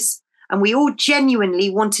places, and we all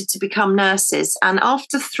genuinely wanted to become nurses. And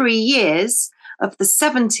after 3 years of the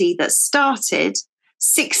 70 that started,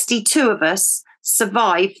 62 of us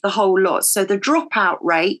survived the whole lot. So the dropout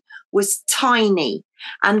rate was tiny.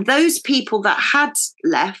 And those people that had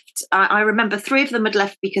left, I remember 3 of them had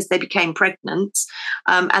left because they became pregnant.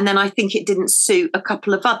 And then I think it didn't suit a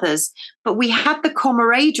couple of others. But we had the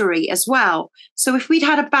camaraderie as well. So if we'd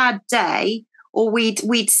had a bad day, or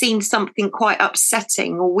we'd seen something quite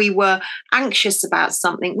upsetting, or we were anxious about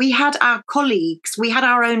something, we had our colleagues, we had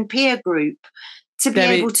our own peer group to be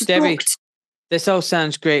able to Debi, talk to. This all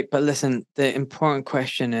sounds great, but listen, the important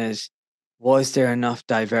question is, was there enough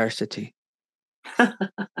diversity?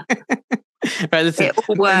 Right, listen. It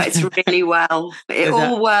all worked really well. It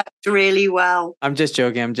all worked really well. I'm just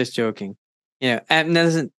joking. You know, now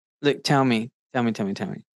listen, look, tell me.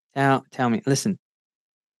 Listen,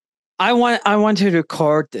 I want to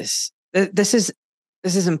record this. This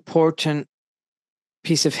is important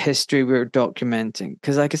piece of history we're documenting,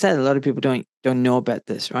 because, like I said, a lot of people don't know about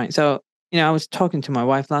this, right? So, you know, I was talking to my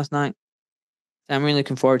wife last night. I'm really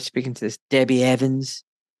looking forward to speaking to this Debbie Evans.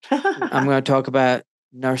 I'm going to talk about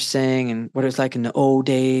nursing and what it was like in the old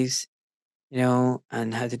days, you know,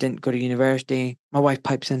 and how they didn't go to university. My wife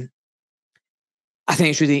pipes in, I think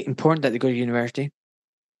it's really important that they go to university.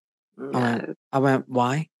 No. I went,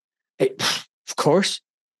 why? Of course.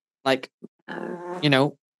 Like, you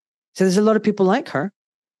know, so there's a lot of people like her,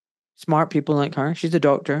 smart people like her. She's a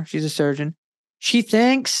doctor. She's a surgeon. She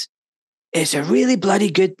thinks it's a really bloody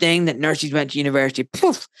good thing that nurses went to university.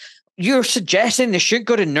 Poof. You're suggesting they should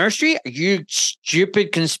go to nursery? Are you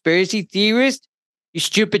stupid conspiracy theorist? You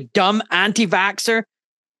stupid, dumb anti-vaxxer?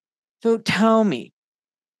 So tell me,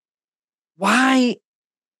 why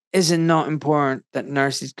is it not important that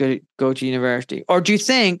nurses go to university? Or do you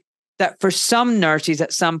think that for some nurses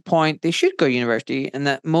at some point they should go to university, and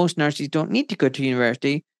that most nurses don't need to go to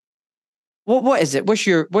university? What is it? What's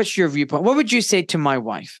your viewpoint? What would you say to my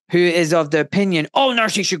wife, who is of the opinion all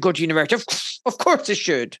nurses should go to university? Of course they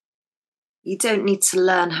should. You don't need to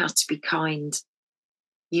learn how to be kind.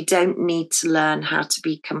 You don't need to learn how to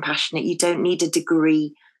be compassionate. You don't need a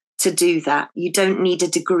degree to do that. You don't need a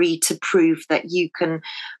degree to prove that you can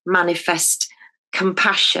manifest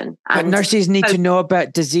compassion. But nurses need to know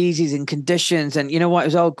about diseases and conditions, and you know what? It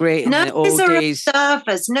was all great in the old days.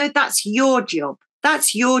 Observers. No, that's your job.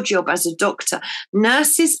 That's your job as a doctor.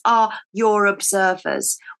 Nurses are your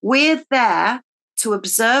observers. We're there to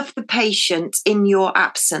observe the patient in your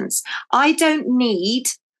absence. I don't need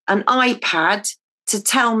an iPad to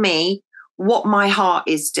tell me what my heart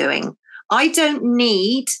is doing. I don't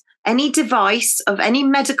need any device of any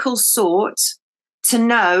medical sort to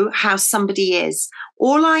know how somebody is.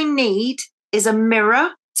 All I need is a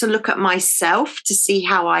mirror to look at myself to see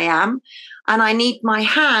how I am. And I need my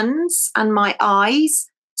hands and my eyes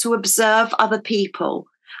to observe other people.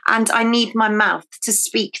 And I need my mouth to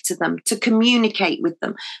speak to them, to communicate with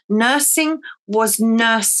them. Nursing was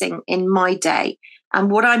nursing in my day. And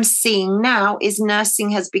what I'm seeing now is nursing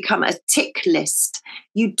has become a tick list.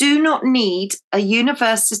 You do not need a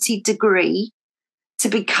university degree to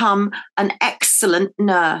become an excellent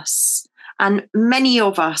nurse. And many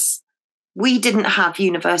of us, we didn't have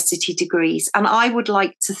university degrees. And I would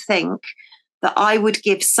like to think that I would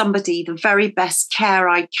give somebody the very best care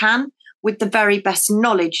I can with the very best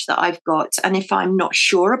knowledge that I've got. And if I'm not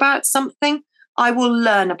sure about something, I will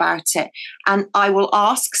learn about it. And I will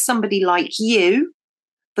ask somebody like you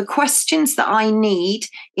the questions that I need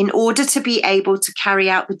in order to be able to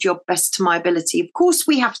carry out the job best to my ability. Of course,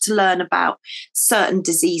 we have to learn about certain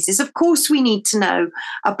diseases. Of course, we need to know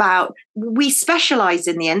about, we specialize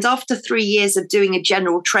in the end. After 3 years of doing a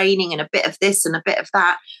general training and a bit of this and a bit of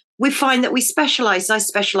that, we find that we specialize. I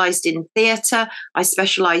specialized in theatre. I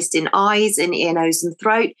specialized in eyes, in ear, nose and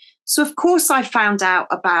throat. So, of course, I found out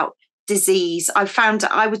about disease. I found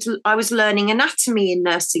I was learning anatomy in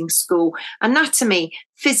nursing school, anatomy,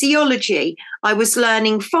 physiology. I was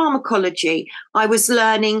learning pharmacology. I was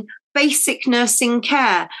learning basic nursing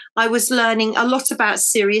care. I was learning a lot about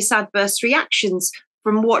serious adverse reactions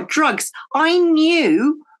from what drugs. I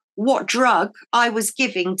knew what drug I was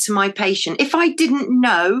giving to my patient. If I didn't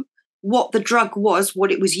know what the drug was,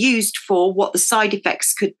 what it was used for, what the side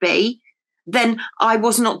effects could be, then I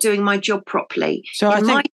was not doing my job properly. So I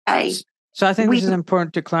think this is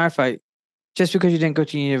important to clarify. Just because you didn't go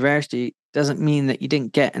to university doesn't mean that you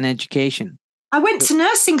didn't get an education. I went to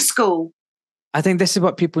nursing school. I think this is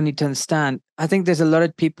what people need to understand. I think there's a lot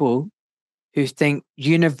of people who think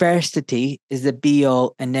university is the be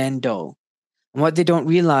all and end all. And what they don't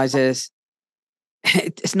realize is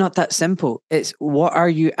it's not that simple. It's what are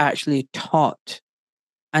you actually taught?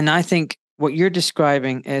 And I think what you're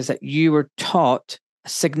describing is that you were taught a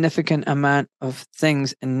significant amount of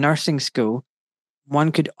things in nursing school.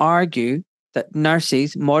 One could argue that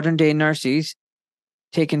nurses, modern day nurses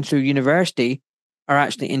taken through university, are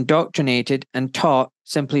actually indoctrinated and taught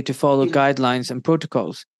simply to follow guidelines and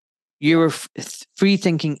protocols. You were free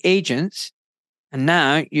thinking agents, and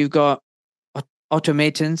now you've got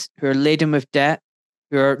automatons who are laden with debt,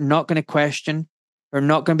 who are not going to question, who are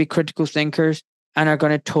not going to be critical thinkers, and are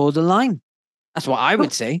going to toe the line. That's what I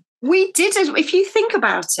would say. We did it. If you think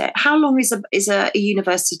about it, how long is a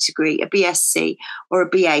university degree, a BSc or a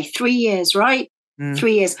BA? 3 years, right?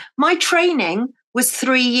 3 years. My training was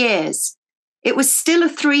 3 years. It was still a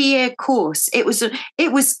 3-year course. It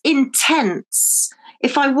was intense.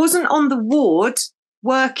 If I wasn't on the ward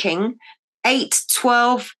working 8,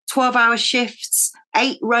 12-hour shifts,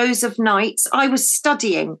 8 rows of nights, I was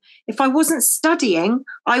studying. If I wasn't studying,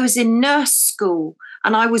 I was in nurse school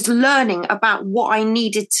and I was learning about what I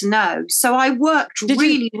needed to know. So I worked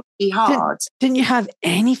really hard. Didn't you have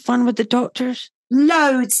any fun with the doctors?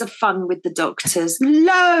 Loads of fun with the doctors.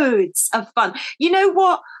 Loads of fun. You know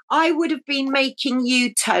what? I would have been making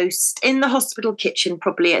you toast in the hospital kitchen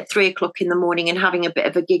probably at 3 o'clock in the morning and having a bit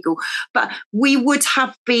of a giggle. But we would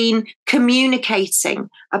have been communicating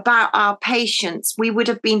about our patients. We would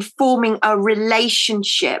have been forming a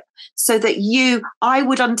relationship so that I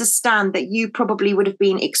would understand that you probably would have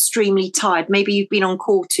been extremely tired. Maybe you've been on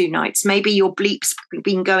call 2 nights. Maybe your bleep's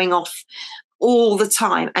been going off all the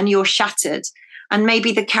time and you're shattered. And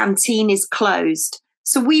maybe the canteen is closed.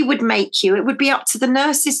 So we would make you, it would be up to the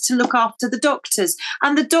nurses to look after the doctors.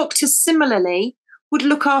 And the doctors similarly would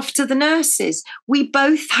look after the nurses. We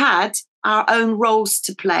both had our own roles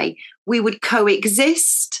to play. We would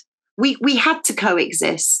coexist. We had to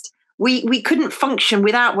coexist. We couldn't function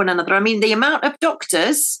without one another. I mean, the amount of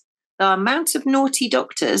naughty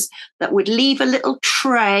doctors that would leave a little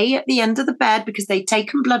tray at the end of the bed because they'd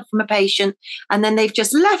taken blood from a patient and then they've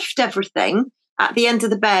just left everything at the end of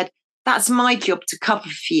the bed. That's my job to cover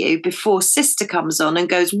for you before sister comes on and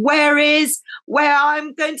goes, where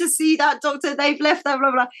I'm going to see that doctor, they've left, blah, blah,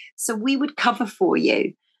 blah. So we would cover for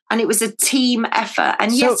you. And it was a team effort.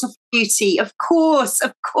 And yes, of beauty, of course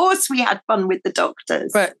we had fun with the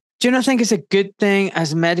doctors. But do you not think it's a good thing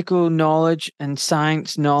as medical knowledge and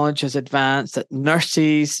science knowledge has advanced that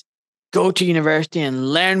nurses go to university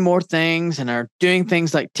and learn more things and are doing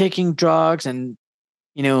things like taking drugs and,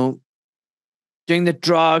 doing the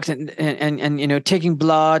drugs and taking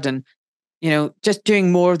blood and, just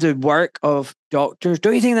doing more of the work of doctors?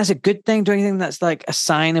 Don't you think that's a good thing? Don't you think that's like a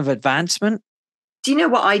sign of advancement? Do you know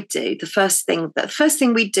what I do? The first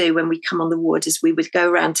thing we do when we come on the ward is we would go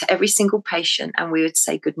around to every single patient and we would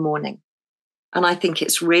say good morning. And I think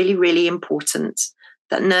it's really, really important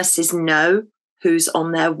that nurses know who's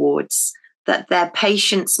on their wards, that their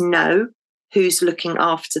patients know who's looking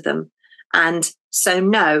after them. And so,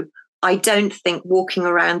 no, I don't think walking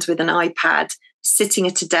around with an iPad, sitting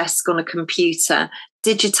at a desk on a computer,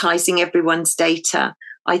 digitizing everyone's data.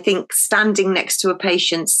 I think standing next to a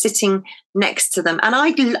patient, sitting next to them. And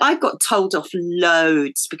I got told off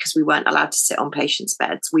loads because we weren't allowed to sit on patients'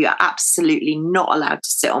 beds. We are absolutely not allowed to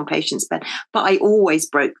sit on patients' beds. But I always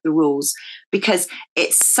broke the rules because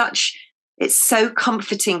it's so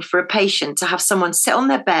comforting for a patient to have someone sit on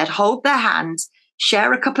their bed, hold their hand,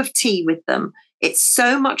 share a cup of tea with them. It's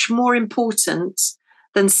so much more important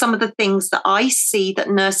than some of the things that I see that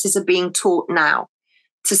nurses are being taught now.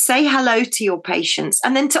 To say hello to your patients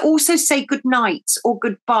and then to also say good night or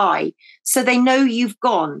goodbye so they know you've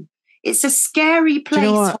gone. It's a scary place.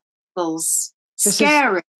 You know hospitals.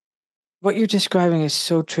 Scary. What you're describing is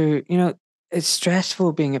so true. It's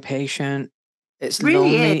stressful being a patient. It's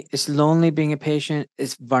really lonely. Is. It's lonely being a patient.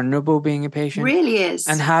 It's vulnerable being a patient. Really is.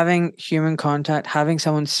 And having human contact, having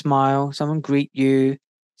someone smile, someone greet you,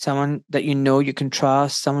 someone that you can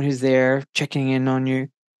trust, someone who's there checking in on you.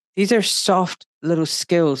 These are soft little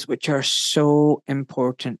skills which are so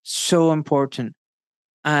important, so important.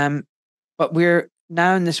 But we're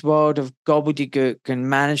now in this world of gobbledygook and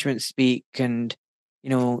management speak and,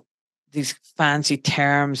 these fancy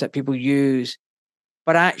terms that people use.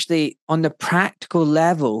 But actually, on the practical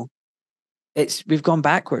level, we've gone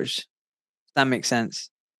backwards. If that makes sense.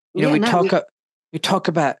 We talk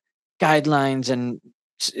about guidelines and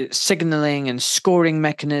signaling and scoring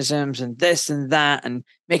mechanisms and this and that and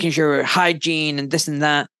making sure hygiene and this and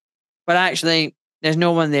that. But actually, there's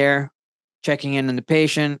no one there checking in on the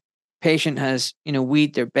patient. Patient has,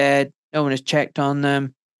 weed their bed. No one has checked on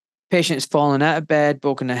them. Patient's fallen out of bed,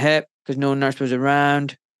 broken a hip because no nurse was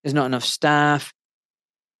around. There's not enough staff.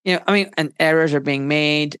 And errors are being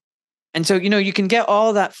made. And so, you can get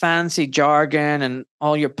all that fancy jargon and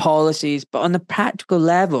all your policies, but on the practical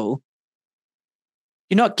level,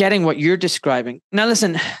 you're not getting what you're describing. Now,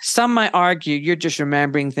 listen, some might argue you're just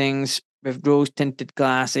remembering things with rose-tinted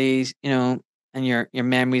glasses, and your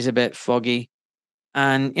memory's a bit foggy.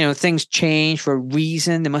 And, things change for a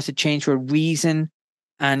reason. They must have changed for a reason.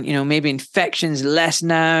 And, maybe infection's less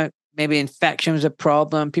now. maybe infection was a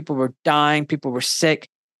problem. People were dying. People were sick.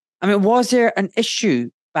 I mean, was there an issue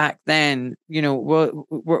back then? You know,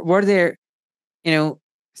 were there, you know,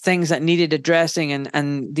 things that needed addressing,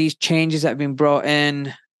 and these changes that have been brought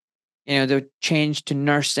in, you know, the change to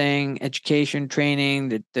nursing, education,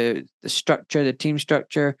 training, the structure, the team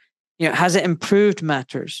structure, you know, has it improved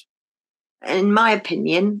matters? In my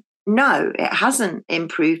opinion, no, it hasn't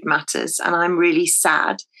improved matters. And I'm really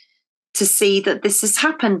sad to see that this has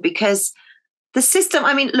happened, because the system,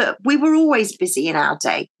 I mean, look, we were always busy in our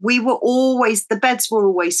day. The beds were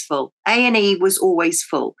always full. A&E was always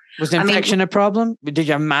full. Was infection a problem? Did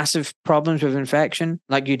you have massive problems with infection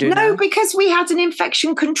like you do now? No, because we had an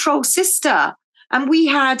infection control system, and we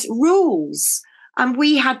had rules, and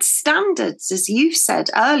we had standards, as you've said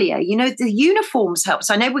earlier. You know, the uniforms helps.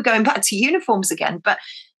 I know we're going back to uniforms again, but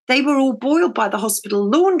they were all boiled by the hospital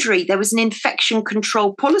laundry. There was an infection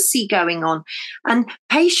control policy going on. And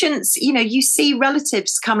patients, you know, you see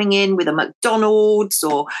relatives coming in with a McDonald's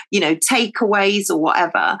or, you know, takeaways or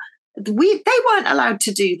whatever. They weren't allowed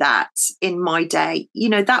to do that in my day. You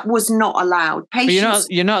know, that was not allowed. Patients,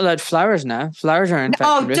 you're not allowed flowers now. Flowers are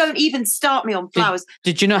infection risk. Don't even start me on flowers.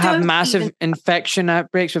 Did you not have massive infection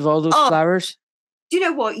outbreaks with all those flowers? Do you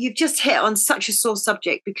know what? You've just hit on such a sore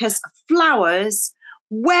subject, because flowers,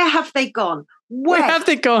 where have they gone? Where have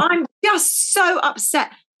they gone? I'm just so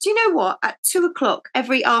upset. Do you know what? At 2:00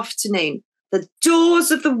 every afternoon, the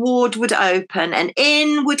doors of the ward would open and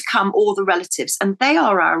in would come all the relatives, and they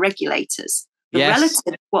are our regulators. The relatives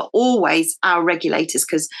were always our regulators,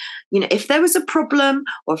 because, you know, if there was a problem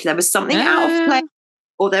or if there was something out of place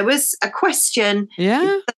or there was a question,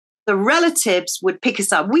 the relatives would pick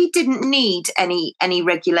us up. We didn't need any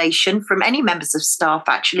regulation from any members of staff,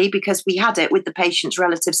 actually, because we had it with the patients'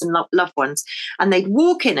 relatives and loved ones. And they'd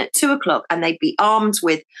walk in at 2:00 and they'd be armed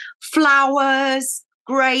with flowers,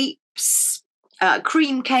 grapes,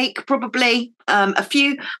 cream cake, probably, a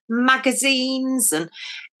few magazines. And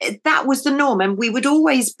that was the norm. And we would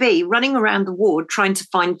always be running around the ward trying to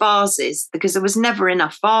find vases, because there was never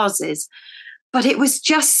enough vases. But it was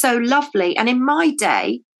just so lovely. And in my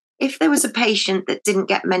day, if there was a patient that didn't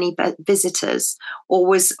get many visitors or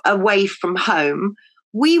was away from home,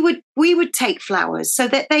 we would take flowers so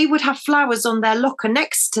that they would have flowers on their locker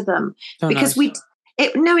next to them. So because nice.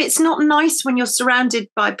 It's not nice when you're surrounded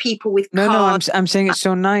by people with cards. No, I'm saying it's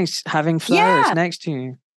so nice having flowers next to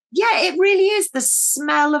you. Yeah, it really is. The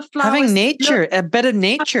smell of flowers. Having nature, a bit of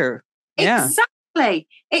nature. Exactly.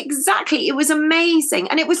 It was amazing,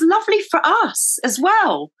 and it was lovely for us as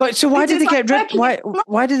well. But so why did they get rid?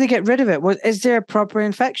 Why did they get rid of it? Is there a proper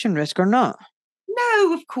infection risk or not?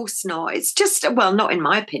 No, of course not. It's just, well, not in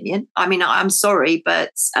my opinion. I mean, I'm sorry,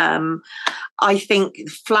 but I think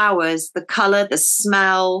flowers, the color, the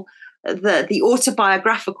smell, the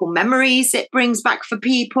autobiographical memories it brings back for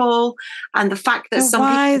people, and the fact that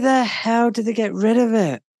why the hell did they get rid of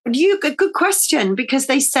it? Good question, because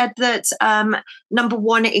they said that, number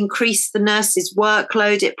one, it increased the nurses'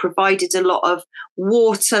 workload. It provided a lot of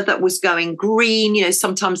water that was going green. You know,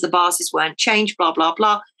 sometimes the vases weren't changed, blah, blah,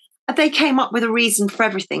 blah. They came up with a reason for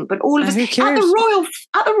everything. But all of us at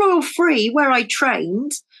the Royal Free, where I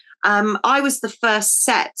trained, I was the first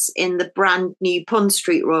set in the brand new Pond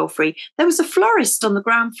Street Royal Free. There was a florist on the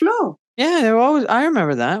ground floor. Yeah, they were always. I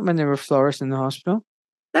remember that when there were florists in the hospital.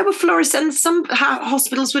 There were florists, and some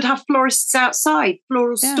hospitals would have florists outside,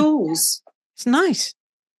 floral stalls. It's nice.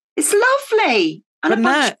 It's lovely. And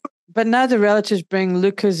but now the relatives bring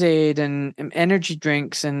Lucozade and energy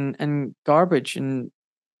drinks and garbage and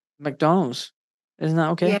McDonald's. Isn't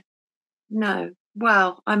that okay? Yeah. No.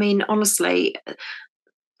 Well, I mean, honestly,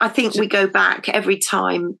 I think we go back every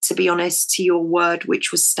time, to be honest, to your word,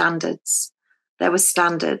 which was standards. There were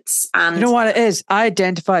standards. And you know what it is? I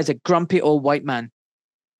identify as a grumpy old white man.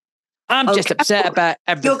 I'm just upset about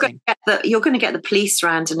everything. You're going to get the police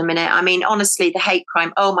around in a minute. I mean, honestly, the hate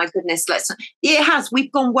crime. Oh my goodness!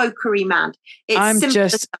 We've gone wokery mad. I'm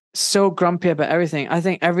just so grumpy about everything. I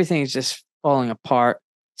think everything is just falling apart.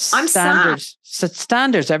 I'm sad.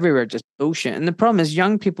 Standards everywhere, just bullshit. And the problem is,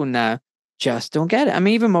 young people now just don't get it. I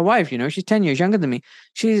mean, even my wife, you know, she's 10 years younger than me.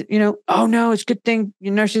 She's, you know, oh no, it's a good thing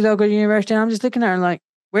your nurses all go to university. And I'm just looking at her like,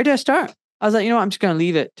 where do I start? I was like, you know what, I'm just going to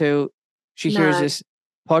leave it till she hears this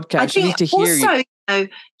podcast. She needs to hear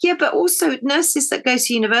you. But also nurses that go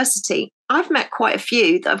to university. I've met quite a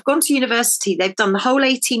few that have gone to university. They've done the whole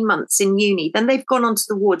 18 months in uni. Then they've gone onto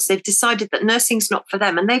the wards. They've decided that nursing's not for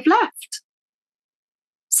them, and they've left.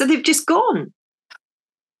 So they've just gone.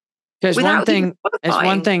 It's one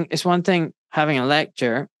thing having a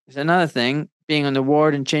lecture. It's another thing being on the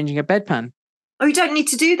ward and changing a bedpan. Oh, you don't need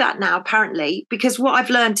to do that now, apparently, because what I've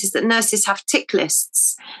learned is that nurses have tick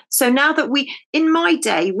lists. So now that in my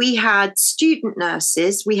day, we had student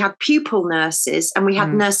nurses, we had pupil nurses, and we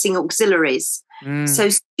had nursing auxiliaries. So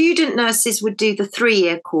student nurses would do the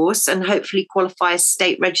 3-year course and hopefully qualify as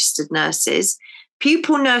state registered nurses.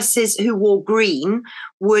 Pupil nurses who wore green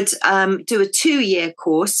would do a 2-year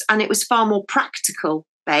course, and it was far more practical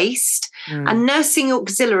based. And nursing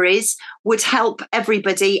auxiliaries would help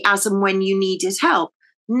everybody as and when you needed help.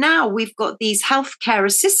 Now we've got these healthcare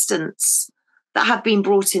assistants that have been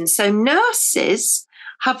brought in. So nurses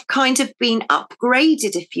have kind of been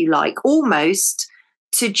upgraded, if you like, almost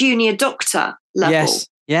to junior doctor level.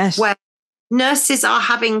 Yes. Where nurses are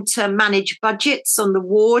having to manage budgets on the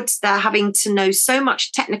wards. They're having to know so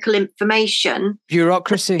much technical information.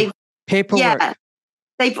 Bureaucracy, paperwork. Yeah.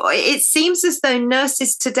 It seems as though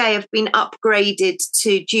nurses today have been upgraded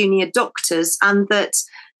to junior doctors, and that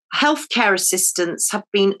healthcare assistants have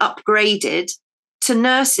been upgraded to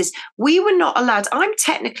nurses. We were not allowed, I'm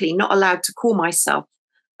technically not allowed to call myself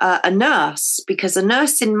a nurse, because a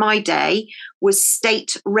nurse in my day was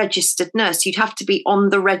state registered nurse. You'd have to be on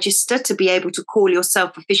the register to be able to call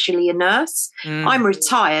yourself officially a nurse. I'm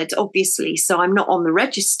retired, obviously, so I'm not on the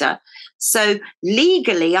register. So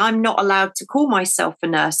legally, I'm not allowed to call myself a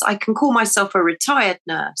nurse. I can call myself a retired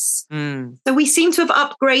nurse. So we seem to have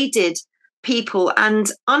upgraded people,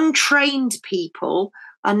 and untrained people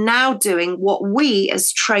are now doing what we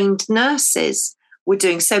as trained nurses were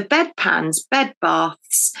doing. So bedpans, bed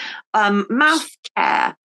baths, mouth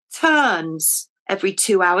care, turns every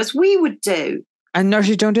 2 hours, we would do. And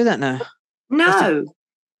nurses don't do that now? No.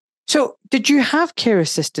 So did you have care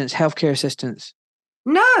assistants, healthcare assistants?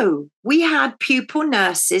 No, we had pupil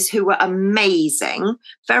nurses who were amazing,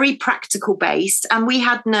 very practical based, and we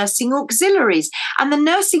had nursing auxiliaries. And the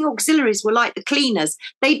nursing auxiliaries were like the cleaners.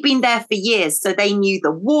 They'd been there for years, so they knew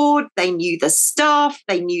the ward, they knew the staff,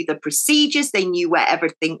 they knew the procedures, they knew where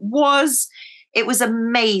everything was. It was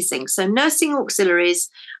amazing. So nursing auxiliaries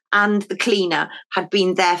and the cleaner had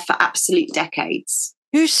been there for absolute decades.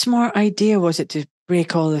 Whose smart idea was it to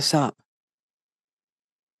break all this up?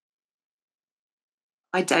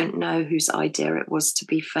 I don't know whose idea it was, to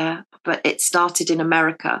be fair, but it started in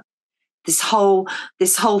America. This whole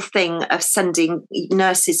thing of sending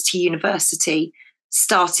nurses to university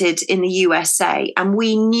started in the USA, and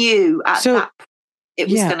we knew at that point it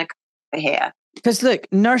was going to come over here. Because look,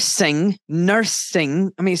 nursing.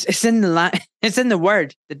 I mean, it's in the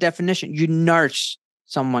word, the definition. You nurse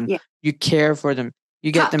someone. Yeah. You care for them.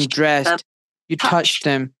 You get them dressed. You touch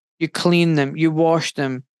them. You clean them. You wash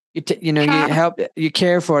them. You help. You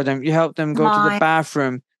care for them. You help them go to the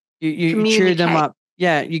bathroom. You cheer them up.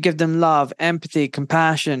 Yeah, you give them love, empathy,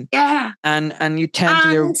 compassion. Yeah, and you tend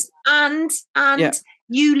to their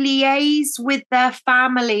you liaise with their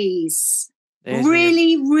families.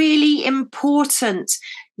 Really, really important.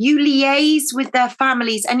 You liaise with their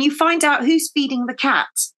families, and you find out who's feeding the cat.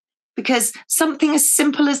 Because something as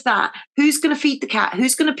simple as that, who's going to feed the cat?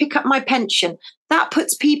 Who's going to pick up my pension? That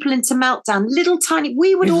puts people into meltdown. Little tiny,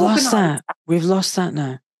 we would organise that. We've lost that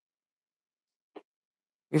now.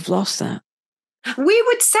 We've lost that. We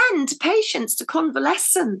would send patients to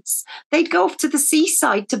convalescence. They'd go off to the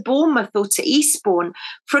seaside, to Bournemouth or to Eastbourne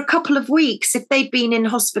for a couple of weeks if they'd been in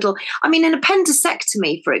hospital. I mean, an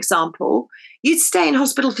appendectomy, for example, you'd stay in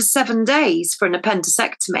hospital for 7 days for an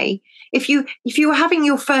appendectomy. If you were having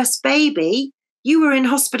your first baby, you were in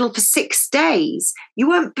hospital for 6 days. You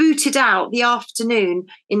weren't booted out in the afternoon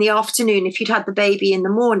if you'd had the baby in the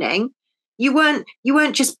morning. You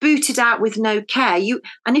weren't just booted out with no care.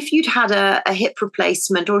 And if you'd had a hip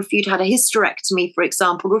replacement, or if you'd had a hysterectomy, for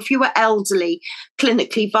example, or if you were elderly,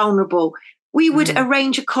 clinically vulnerable, we would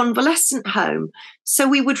arrange a convalescent home. So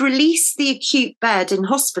we would release the acute bed in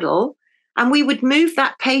hospital, and we would move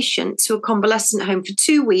that patient to a convalescent home for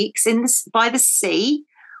 2 weeks by the sea,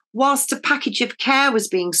 whilst a package of care was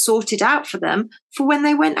being sorted out for them for when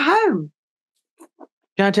they went home.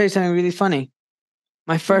 Can I tell you something really funny?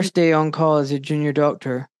 My first day on call as a junior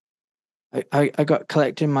doctor, I got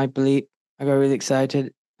collected my bleep. I got really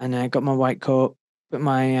excited, and I got my white coat, put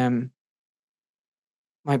my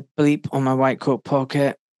my bleep on my white coat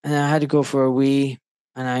pocket, and I had to go for a wee,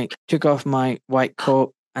 and I took off my white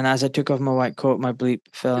coat, and as I took off my white coat, my bleep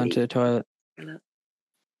fell into the toilet.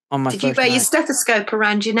 Did you wear your stethoscope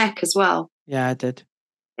around your neck as well? Yeah, I did.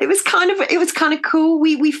 It was kind of cool.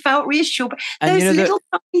 We felt reassured. Those little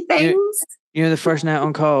tiny things. You know, the first night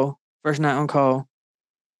on call,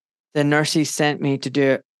 the nurses sent me to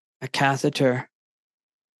do a catheter.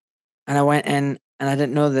 And I went in, and I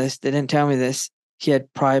didn't know this. They didn't tell me this. He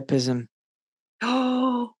had priapism.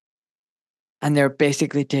 Oh. and they're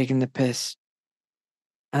basically taking the piss.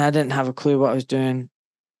 And I didn't have a clue what I was doing.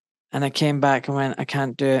 And I came back and went, I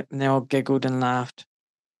can't do it. And they all giggled and laughed.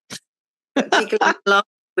 Giggling and laughing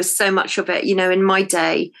was so much of it. In my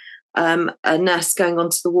day, a nurse going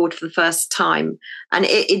onto the ward for the first time, and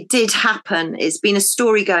it did happen. It's been a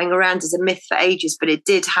story going around as a myth for ages, but it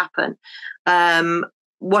did happen.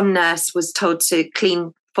 One nurse was told to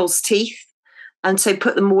clean false teeth, and so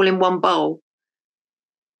put them all in one bowl.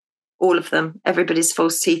 All of them, everybody's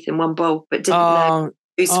false teeth in one bowl, but didn't know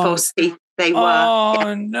whose false teeth they were.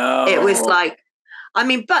 Oh, no. It was like,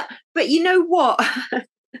 but you know what?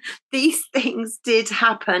 These things did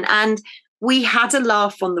happen, and we had a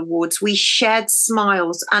laugh on the wards. We shared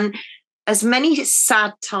smiles, and as many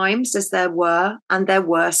sad times as there were, and there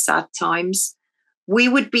were sad times, we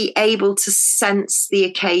would be able to sense the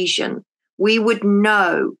occasion. We would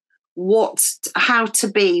know how to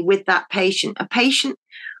be with that patient. A patient,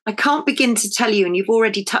 I can't begin to tell you, and you've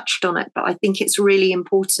already touched on it, but I think it's really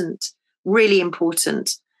important,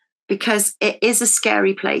 because it is a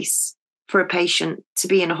scary place for a patient to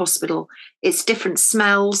be in a hospital. It's different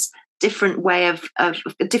smells, different way of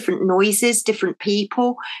different noises, different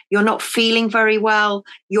people. You're not feeling very well.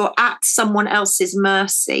 You're at someone else's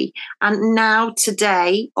mercy. And now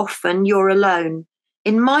today, often you're alone.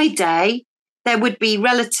 In my day, there would be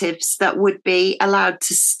relatives that would be allowed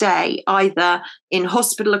to stay either in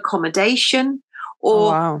hospital accommodation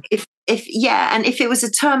or if it was a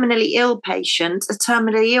terminally ill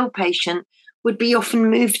patient would be often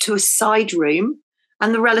moved to a side room,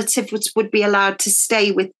 and the relative would be allowed to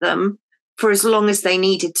stay with them for as long as they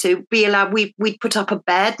needed to. We'd put up a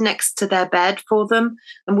bed next to their bed for them,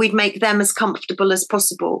 and we'd make them as comfortable as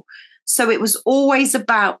possible. So it was always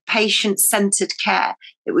about patient-centered care.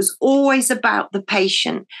 It was always about the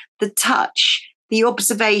patient, the touch, the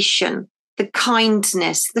observation, the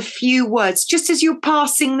kindness, the few words, just as you're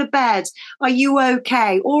passing the bed. Are you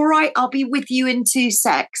okay? All right, I'll be with you in 2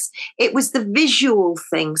 secs. It was the visual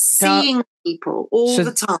thing, seeing people all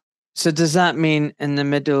the time. So does that mean in the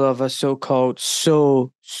middle of a so-called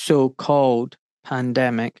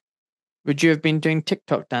pandemic, would you have been doing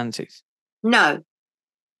TikTok dances? No.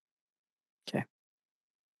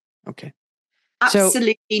 Okay.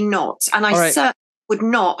 Absolutely not. And I certainly would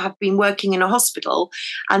not have been working in a hospital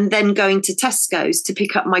and then going to Tesco's to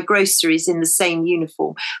pick up my groceries in the same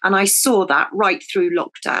uniform. And I saw that right through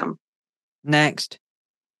lockdown. Next.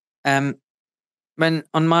 When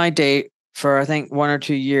on my day for I think 1 or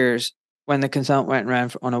 2 years, when the consultant went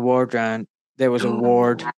around on a ward round, there was a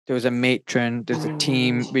ward, there was a matron, there's a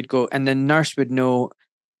team. We'd go, and the nurse would know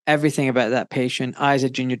everything about that patient. I, as a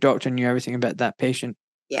junior doctor, knew everything about that patient.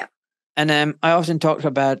 Yeah. And I often talked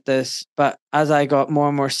about this, but as I got more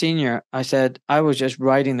and more senior, I said I was just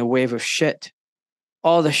riding the wave of shit.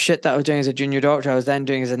 All the shit that I was doing as a junior doctor, I was then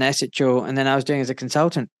doing as an SHO, and then I was doing as a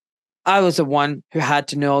consultant. I was the one who had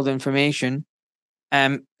to know all the information.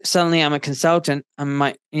 Suddenly I'm a consultant, and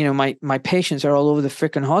my patients are all over the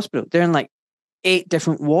freaking hospital. They're in like 8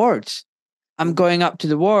 different wards. I'm going up to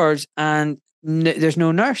the wards, and there's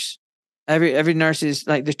no nurse. Every nurse is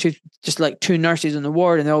like, there's two nurses in the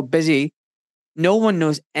ward, and they're all busy. No one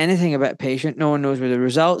knows anything about patient. No one knows where the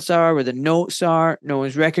results are, where the notes are. No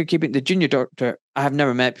one's record keeping. The junior doctor I have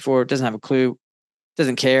never met before doesn't have a clue,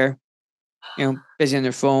 doesn't care. Busy on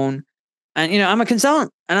their phone, and I'm a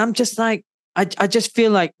consultant, and I'm just like, I just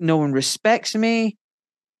feel like no one respects me.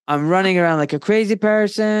 I'm running around like a crazy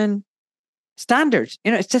person. Standards,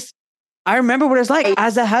 it's just. I remember what it was like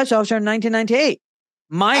as a house officer in 1998.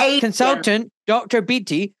 My consultant, Dr.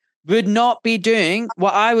 Beatty, would not be doing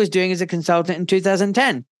what I was doing as a consultant in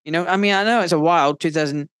 2010. I know it's a wild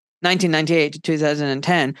 1998 to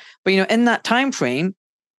 2010, but in that time frame,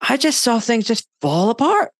 I just saw things just fall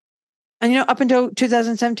apart. And up until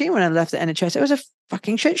 2017, when I left the NHS, it was a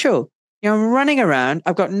fucking shit show. I'm running around.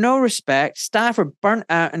 I've got no respect. Staff are burnt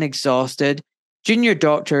out and exhausted. Junior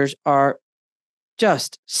doctors are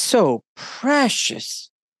just so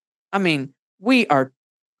precious. I mean, we are,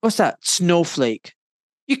 what's that? Snowflake.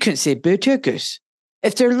 You couldn't say boo to a goose.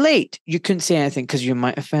 If they're late, you couldn't say anything because you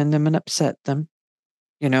might offend them and upset them.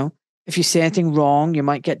 If you say anything wrong, you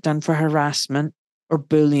might get done for harassment or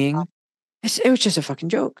bullying. It was just a fucking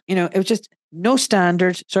joke. It was just no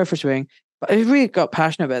standards. Sorry for swearing, but I really got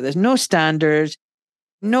passionate about this. No standards,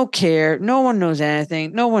 no care. No one knows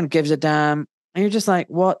anything. No one gives a damn. And you're just like,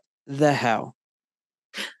 what the hell?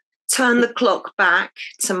 Turn the clock back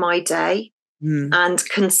to my day, and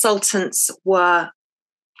consultants were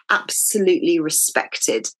absolutely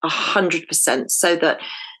respected 100%. So that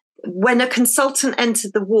when a consultant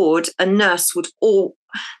entered the ward, a nurse would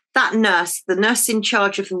that nurse, the nurse in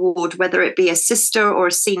charge of the ward, whether it be a sister or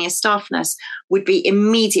a senior staff nurse, would be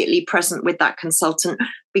immediately present with that consultant,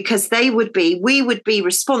 because we would be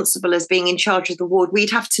responsible as being in charge of the ward.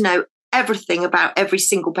 We'd have to know everything about every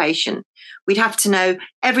single patient. We'd have to know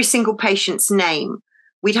every single patient's name.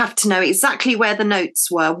 We'd have to know exactly where the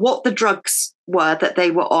notes were, what the drugs were that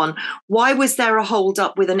they were on. Why was there a hold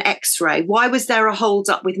up with an x-ray? Why was there a hold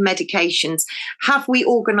up with medications? Have we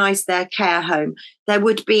organised their care home? There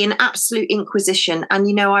would be an absolute inquisition.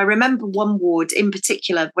 And, I remember one ward in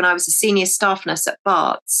particular when I was a senior staff nurse at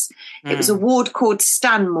Barts. It was a ward called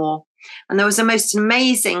Stanmore. And there was a most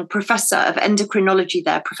amazing professor of endocrinology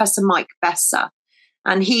there, Professor Mike Besser.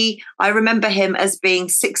 And I remember him as being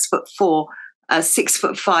 6'4",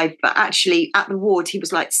 6'5", but actually at the ward, he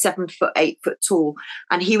was like 7 foot, 8 foot tall.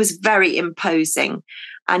 And he was very imposing.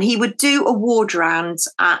 And he would do a ward round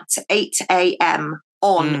at 8 a.m.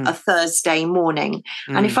 on a Thursday morning.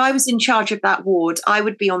 And if I was in charge of that ward, I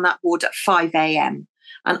would be on that ward at 5 a.m.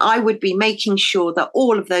 And I would be making sure that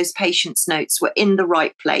all of those patients' notes were in the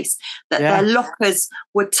right place, that their lockers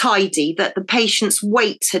were tidy, that the patient's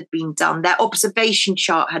weight had been done, their observation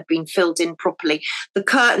chart had been filled in properly, the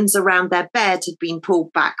curtains around their bed had been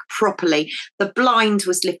pulled back properly, the blind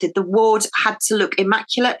was lifted, the ward had to look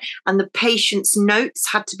immaculate, and the patient's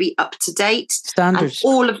notes had to be up to date. Standards.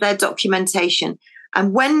 And all of their documentation.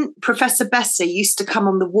 And when Professor Besser used to come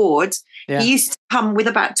on the ward, he used to come with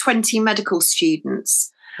about 20 medical students.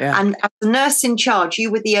 Yeah. And as the nurse in charge, you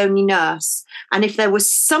were the only nurse. And if there was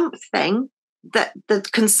something that the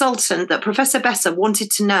consultant, that Professor Besser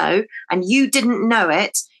wanted to know, and you didn't know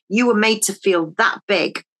it, you were made to feel that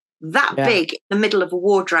big in the middle of a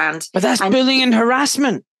ward round. But that's bullying and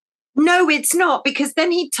harassment. No, it's not, because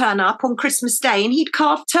then he'd turn up on Christmas Day and he'd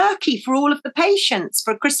carve turkey for all of the patients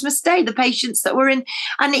for Christmas Day, the patients that were in,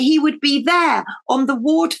 and he would be there on the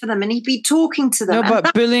ward for them and he'd be talking to them. No,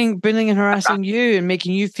 but bullying and harassing you and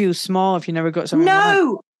making you feel small if you never got something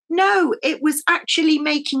right. No, it was actually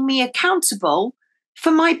making me accountable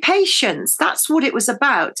for my patients. That's what it was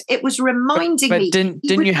about. It was reminding me. But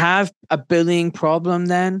didn't you have a bullying problem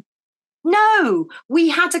then? No, we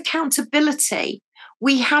had accountability.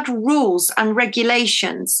 We had rules and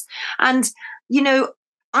regulations. And,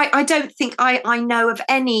 I don't think I know of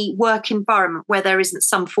any work environment where there isn't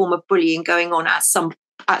some form of bullying going on at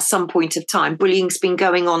some point of time. Bullying's been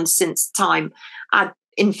going on since time ad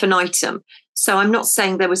infinitum. So I'm not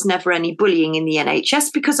saying there was never any bullying in the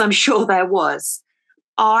NHS, because I'm sure there was.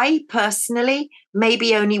 I personally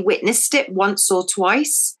maybe only witnessed it once or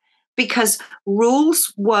twice, because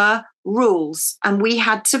rules were rules and we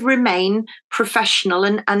had to remain professional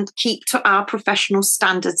and keep to our professional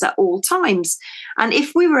standards at all times. And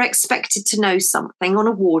if we were expected to know something on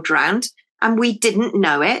a ward round and we didn't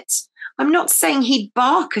know it, I'm not saying he'd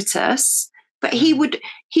bark at us, but he would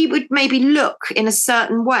maybe look in a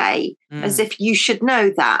certain way as if you should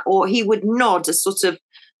know that, or he would nod a sort of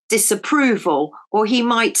disapproval, or he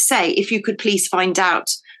might say, if you could please find out,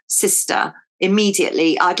 sister,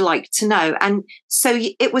 immediately, I'd like to know. And so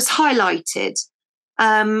it was highlighted.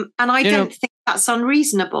 And I don't think that's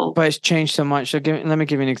unreasonable. But it's changed so much. So let me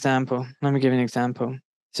give you an example.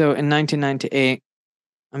 So in 1998,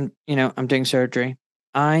 I'm doing surgery.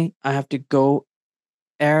 I have to go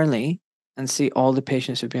early and see all the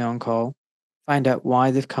patients who've been on call, find out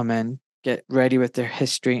why they've come in, get ready with their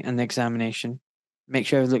history and the examination, make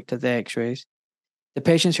sure I've looked at the x-rays. The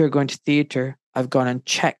patients who are going to theatre, I've gone and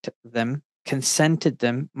checked them, consented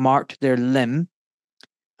them, marked their limb,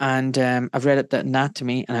 and I've read up the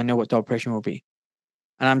anatomy and I know what the operation will be.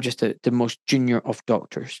 And I'm just the most junior of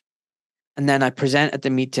doctors. And then I present at the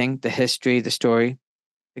meeting the history, the story.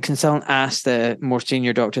 The consultant asks the more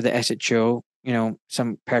senior doctor, the SHO,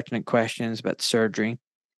 some pertinent questions about the surgery.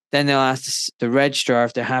 Then they'll ask the registrar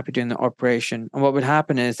if they're happy doing the operation. And what would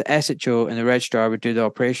happen is the SHO and the registrar would do the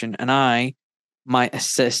operation, and I might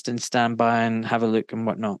assist and stand by and have a look and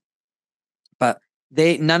whatnot. But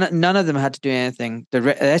none of them had to do anything.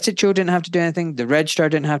 The SHO didn't have to do anything. The registrar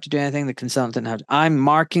didn't have to do anything. The consultant didn't have to. I'm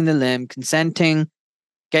marking the limb, consenting,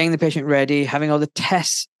 getting the patient ready, having all the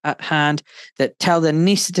tests at hand that tell the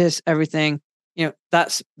anaesthetist everything.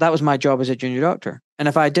 That was my job as a junior doctor. And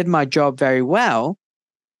if I did my job very well,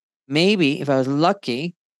 maybe if I was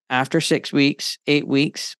lucky, after 6 weeks, 8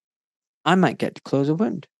 weeks, I might get to close a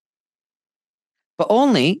wound. But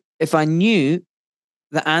only if I knew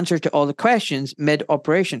the answer to all the questions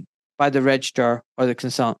mid-operation by the registrar or the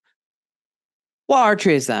consultant. What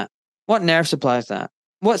artery is that? What nerve supply is that?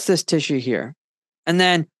 What's this tissue here? And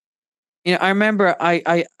then, I remember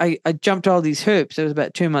I jumped all these hoops. It was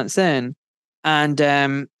about 2 months in. And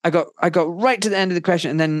I got right to the end of the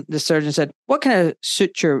question, and then the surgeon said, "What kind of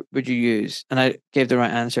suture would you use?" And I gave the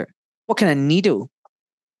right answer. What kind of needle?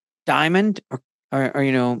 Diamond or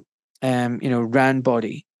round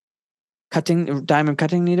body diamond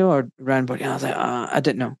cutting needle or round body? And I was like, I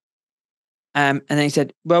didn't know. And then he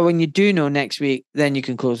said, "Well, when you do know next week, then you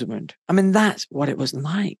can close the wound." I mean, that's what it was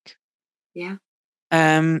like. Yeah.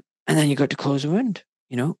 And then you got to close the wound,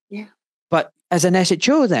 Yeah. But as an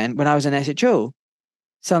SHO, then when I was an SHO,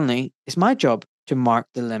 suddenly it's my job to mark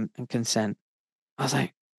the limb and consent. I was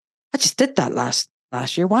like, I just did that last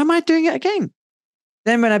year. Why am I doing it again?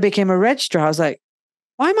 Then when I became a registrar, I was like,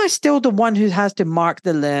 why am I still the one who has to mark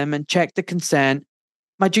the limb and check the consent?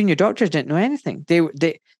 My junior doctors didn't know anything.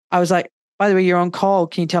 I was like, by the way, you're on call.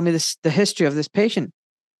 Can you tell me the history of this patient?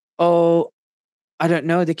 Oh, I don't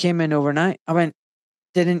know. They came in overnight. I went,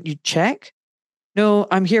 didn't you check? No,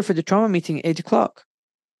 I'm here for the trauma meeting at 8:00.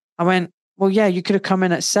 I went, well, yeah, you could have come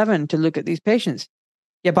in at 7 to look at these patients.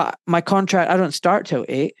 Yeah, but my contract, I don't start till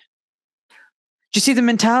 8. Do you see the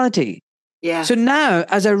mentality? Yeah. So now,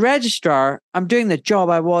 as a registrar, I'm doing the job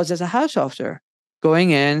I was as a house officer,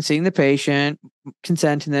 going in, seeing the patient,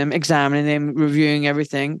 consenting them, examining them, reviewing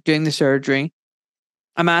everything, doing the surgery.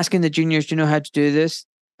 I'm asking the juniors, do you know how to do this?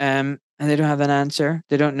 And they don't have an answer.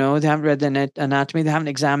 They don't know. They haven't read the anatomy. They haven't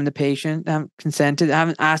examined the patient. They haven't consented. They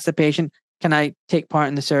haven't asked the patient, can I take part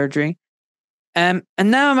in the surgery? And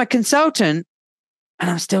now I'm a consultant and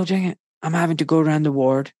I'm still doing it. I'm having to go around the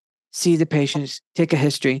ward, see the patients, take a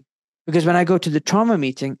history. Because when I go to the trauma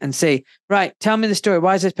meeting and say, right, tell me the story.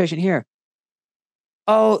 Why is this patient here?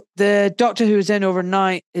 Oh, the doctor who was in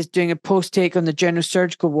overnight is doing a post-take on the general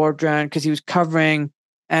surgical ward round because he was covering.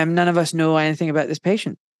 None of us know anything about this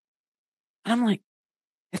patient. And I'm like,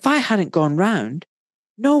 if I hadn't gone round,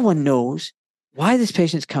 no one knows why this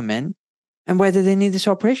patient's come in and whether they need this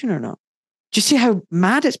operation or not. Do you see how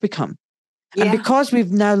mad it's become? Yeah. And because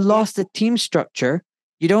we've now lost the team structure,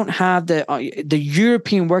 you don't have the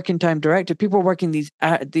European working time directive. People are working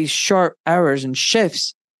these short hours and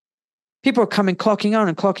shifts. People are coming, clocking on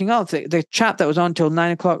and clocking off. The chap that was on till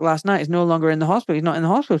 9:00 last night is no longer in the hospital. He's not in the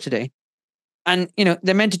hospital today. And,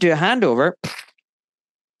 they're meant to do a handover.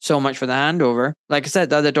 So much for the handover. Like I said,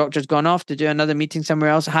 the other doctor's gone off to do another meeting somewhere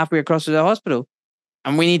else halfway across to the hospital.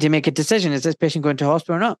 And we need to make a decision. Is this patient going to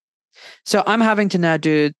hospital or not? So I'm having to now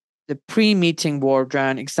do the pre-meeting ward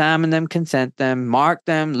round, examine them, consent them, mark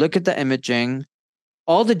them, look at the imaging,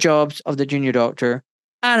 all the jobs of the junior doctor,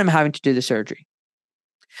 and I'm having to do the surgery.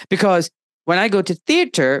 Because when I go to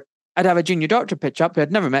theatre, I'd have a junior doctor pitch up who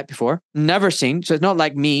I'd never met before, never seen. So it's not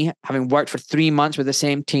like me having worked for 3 months with the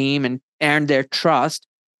same team and earned their trust.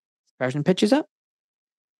 The person pitches up.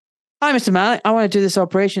 Hi, Mr. Malik. I want to do this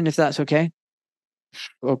operation if that's okay.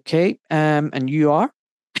 Okay. And you are?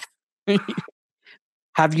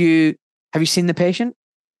 Have you seen the patient?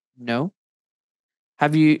 No.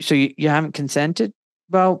 Have you? So you haven't consented?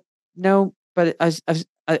 Well, no, but I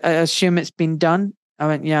assume it's been done. I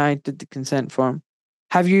went, yeah, I did the consent form.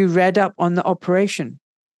 Have you read up on the operation?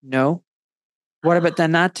 No. What about the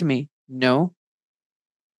anatomy? No.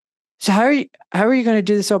 So how are you going to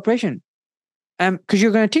do this operation? Because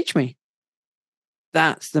you're going to teach me.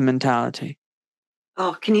 That's the mentality.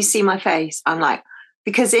 Oh, can you see my face? I'm like,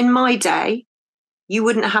 because in my day, you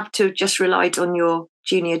wouldn't have to have just relied on your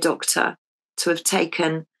junior doctor to have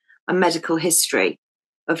taken a medical history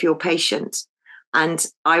of your patient. And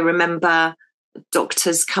I remember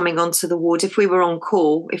doctors coming onto the ward. If we were on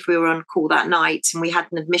call that night and we had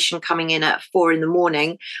an admission coming in at 4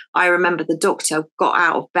 a.m, I remember the doctor got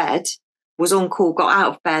out of bed, was on call, got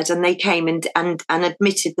out of bed, and they came and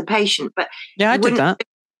admitted the patient. But yeah, I did that.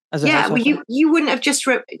 You wouldn't have just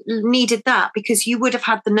needed that, because you would have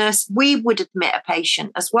had the nurse. We would admit a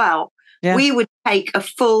patient as well. Yeah. We would take a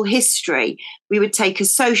full history. We would take a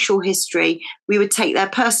social history. We would take their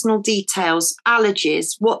personal details,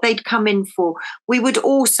 allergies, what they'd come in for. We would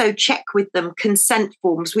also check with them consent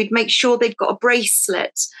forms. We'd make sure they'd got a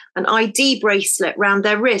bracelet, an ID bracelet around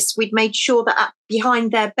their wrist. We'd made sure that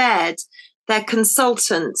behind their bed, their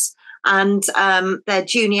consultant and their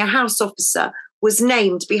junior house officer was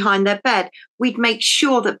named behind their bed. We'd make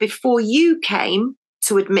sure that before you came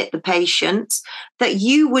to admit the patient, that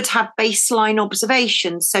you would have baseline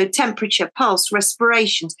observations, so temperature, pulse,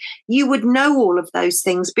 respirations. You would know all of those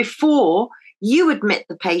things before you admit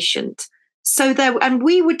the patient.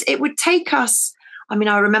 It would take us. I mean,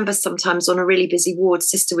 I remember sometimes on a really busy ward,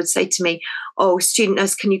 sister would say to me, "Oh, student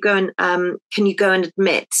nurse, can you go and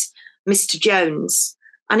admit Mr. Jones?"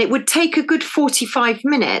 And it would take a good 45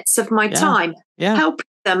 minutes of my time helping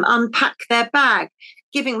them unpack their bag,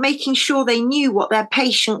 making sure they knew what their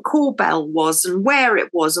patient call bell was and where it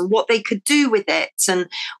was and what they could do with it and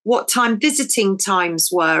what time visiting times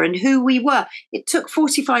were and who we were. It took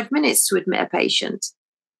 45 minutes to admit a patient.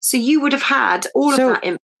 So you would have had all of that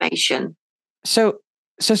information. So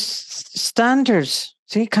standards,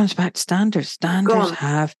 see, it comes back to standards. Standards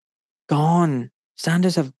have gone.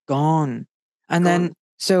 Standards have gone. And then,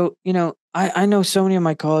 so, I know so many of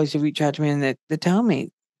my colleagues who reach out to me and they tell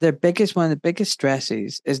me one of the biggest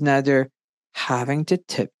stresses is now they're having to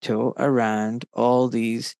tiptoe around all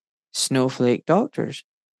these snowflake doctors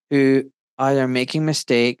who either making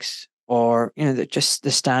mistakes or, that just the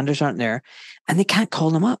standards aren't there and they can't call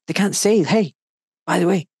them up. They can't say, hey, by the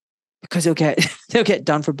way, because they'll get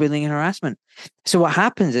done for bullying and harassment. So what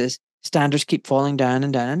happens is standards keep falling down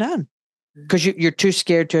and down and down because you're too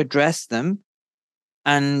scared to address them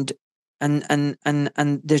and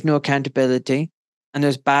there's no accountability. And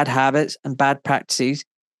there's bad habits and bad practices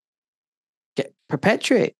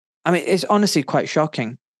perpetuate. I mean, it's honestly quite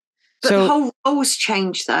shocking. But the whole role's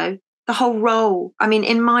changed, though. The whole role. I mean,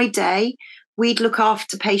 in my day, we'd look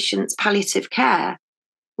after patients' palliative care.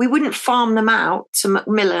 We wouldn't farm them out to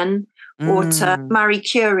Macmillan or to Marie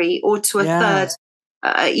Curie or to a third,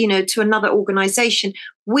 to another organisation.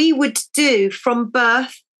 We would do from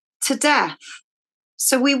birth to death.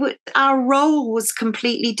 So our role was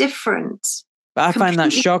completely different. But I find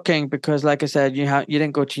that shocking because, like I said, you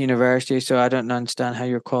didn't go to university, so I don't understand how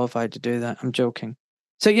you're qualified to do that. I'm joking.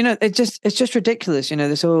 So it's just ridiculous.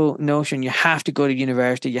 This whole notion you have to go to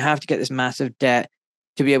university, you have to get this massive debt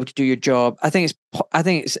to be able to do your job. I think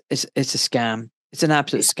it's a scam. It's an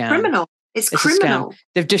absolute scam. Criminal. It's criminal.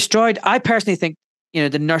 They've destroyed. I personally think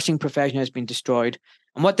the nursing profession has been destroyed.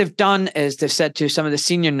 And what they've done is they've said to some of the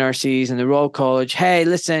senior nurses in the Royal College, "Hey,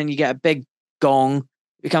 listen, you get a big gong,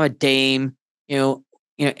 become a dame."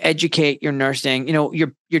 Educate your nursing.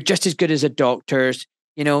 You're just as good as the doctors.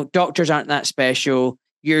 Doctors aren't that special.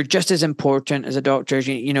 You're just as important as the doctors.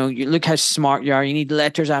 You look how smart you are. You need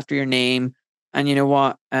letters after your name. And you know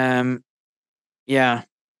what? Yeah.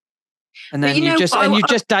 And then you just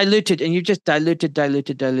diluted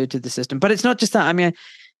the system. But it's not just that. I mean,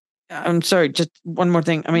 I'm sorry, just one more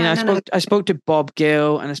thing. I mean, I spoke to Bob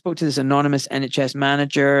Gill and I spoke to this anonymous NHS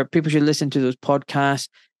manager. People should listen to those podcasts.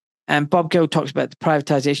 And Bob Gill talks about the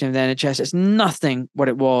privatization of the NHS. It's nothing what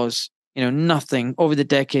it was, nothing over the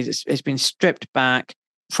decades. It's been stripped back,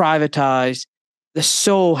 privatized. The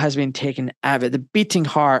soul has been taken out of it. The beating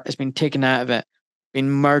heart has been taken out of it,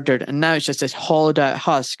 been murdered. And now it's just this hollowed out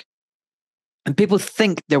husk. And people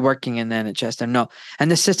think they're working in the NHS. They're not. And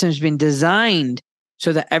the system has been designed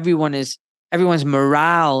so that everyone's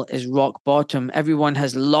morale is rock bottom. Everyone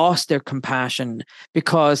has lost their compassion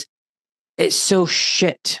because it's so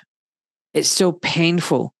shit. It's so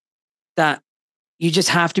painful that you just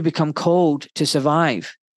have to become cold to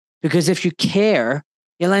survive. Because if you care,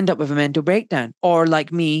 you'll end up with a mental breakdown. Or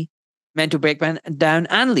like me, mental breakdown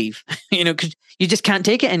and leave, because you just can't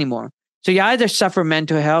take it anymore. So you either suffer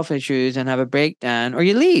mental health issues and have a breakdown or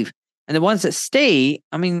you leave. And the ones that stay,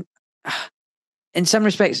 I mean, in some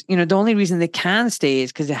respects, the only reason they can stay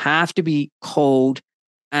is because they have to be cold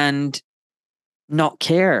and not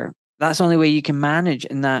care. That's the only way you can manage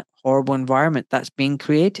in that horrible environment that's being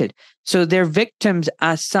created. So they're victims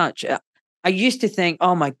as such. I used to think,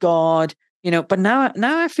 oh my God, but now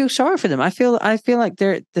I feel sorry for them. I feel like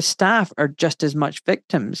the staff are just as much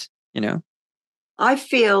victims, I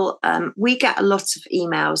feel we get a lot of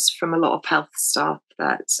emails from a lot of health staff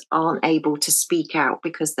that aren't able to speak out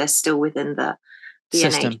because they're still within the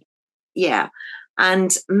system. NHS. Yeah.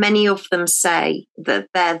 And many of them say that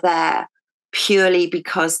they're there purely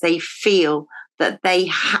because they feel that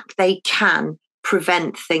they can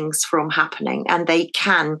prevent things from happening and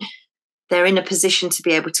they're in a position to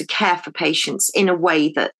be able to care for patients in a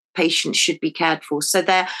way that patients should be cared for. So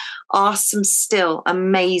there are some still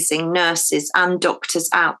amazing nurses and doctors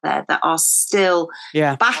out there that are still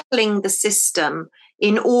battling the system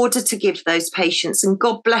in order to give those patients, and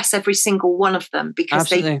God bless every single one of them because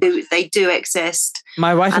they do exist.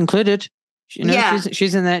 My wife included. She's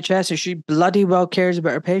in the NHS and she bloody well cares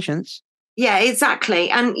about her patients. Yeah, exactly.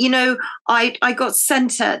 And, I got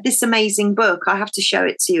sent this amazing book. I have to show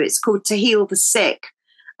it to you. It's called To Heal the Sick.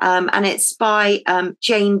 And it's by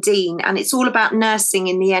Jane Dean. And it's all about nursing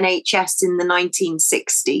in the NHS in the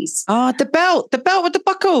 1960s. Oh, the belt with the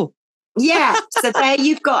buckle. Yeah. So there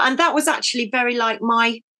you've got. And that was actually very like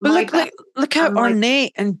my look how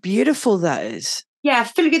ornate and beautiful that is. Yeah,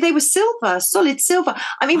 they were silver, solid silver.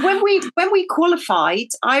 I mean, when we qualified,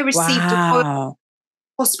 I received a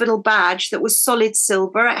hospital badge that was solid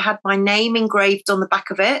silver. It had my name engraved on the back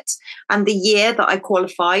of it and the year that I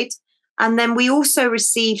qualified. And then we also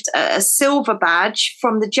received a silver badge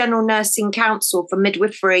from the General Nursing Council for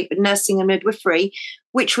midwifery, nursing and midwifery,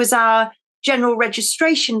 which was our general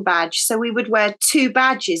registration badge. So we would wear 2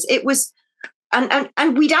 badges. It was,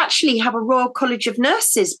 and we'd actually have a Royal College of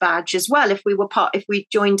Nurses badge as well if we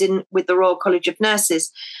joined in with the Royal College of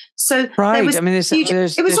Nurses. So right. Was I mean, it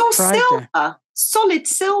was all silver. Solid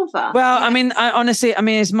silver. Well, yeah. I mean, honestly,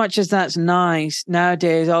 as much as that's nice,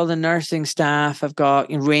 nowadays all the nursing staff have got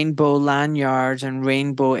rainbow lanyards and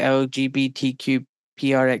rainbow LGBTQ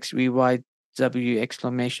PRXVYW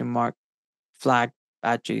exclamation mark flag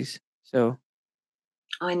badges. So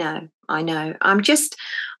I know. I'm just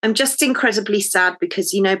incredibly sad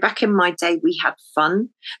because, back in my day, we had fun.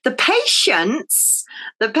 The patients,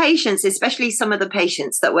 especially some of the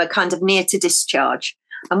patients that were kind of near to discharge.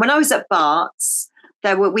 And when I was at Barts,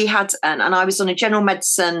 and I was on a general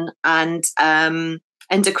medicine and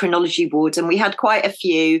endocrinology ward, and we had quite a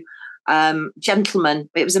few gentlemen.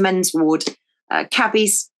 It was a men's ward,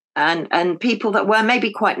 cabbies, and people that were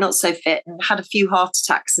maybe quite not so fit and had a few heart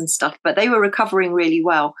attacks and stuff, but they were recovering really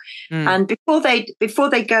well. And before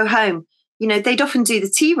they go home, they'd often do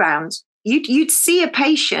the tea round. You'd see a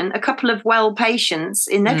couple of well patients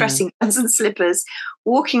in their dressing gowns and slippers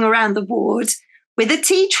walking around the ward with a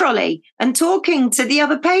tea trolley and talking to the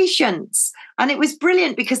other patients. And it was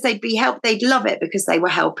brilliant because they'd love it because they were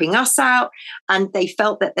helping us out and they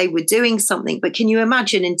felt that they were doing something. But can you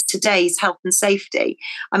imagine in today's health and safety?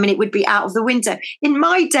 I mean, it would be out of the window. In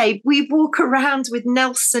my day, we'd walk around with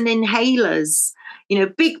Nelson inhalers,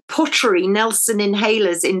 big pottery Nelson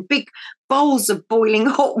inhalers in big bowls of boiling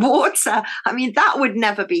hot water. I mean, that would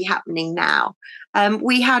never be happening now.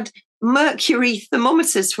 We had mercury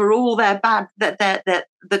thermometers for all their bad,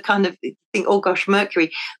 the kind of think, oh gosh,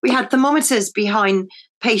 mercury. We had thermometers behind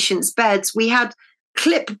patients' beds. We had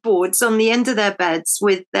clipboards on the end of their beds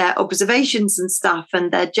with their observations and stuff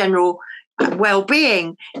and their general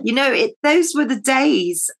well-being. Those were the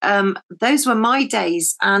days. Those were my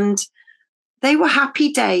days, and they were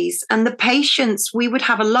happy days. And the patients, we would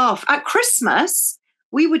have a laugh. At Christmas,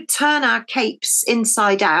 we would turn our capes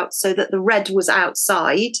inside out so that the red was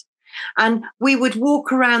outside. And we would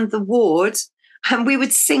walk around the ward and we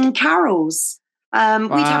would sing carols. We'd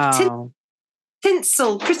have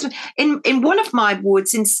tinsel Christmas. In one of my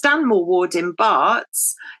wards, in Stanmore Ward in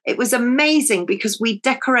Barts, it was amazing because we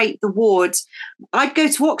decorate the ward. I'd go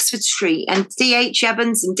to Oxford Street and D.H.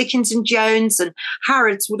 Evans and Dickens and Jones and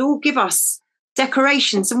Harrods would all give us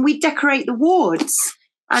decorations and we'd decorate the wards.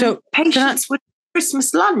 And so patients would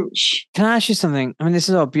Christmas lunch. Can I ask you something? I mean, this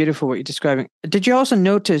is all beautiful what you're describing. Did you also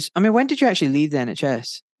notice, when did you actually leave the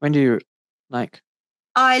NHS? When did you,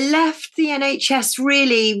 I left the NHS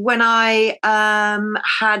really when I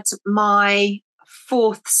had my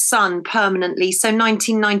 4th son permanently. So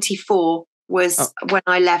 1994 was when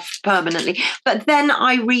I left permanently. But then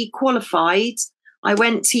I re-qualified. I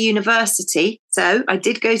went to university. So I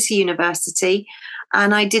did go to university.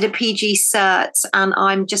 And I did a PG cert, and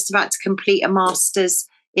I'm just about to complete a master's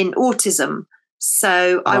in autism.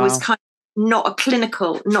 So I was kind of not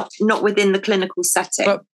within the clinical setting.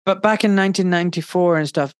 But back in 1994 and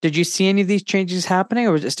stuff, did you see any of these changes happening,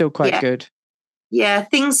 or was it still quite good? Yeah,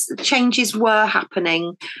 changes were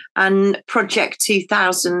happening, and Project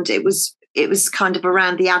 2000. It was kind of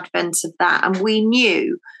around the advent of that, and we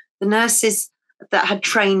knew the nurses that had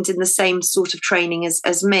trained in the same sort of training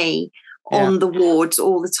as me. On the wards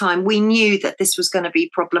all the time. We knew that this was going to be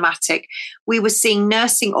problematic. We were seeing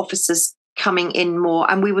nursing officers coming in more,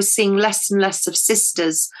 and we were seeing less and less of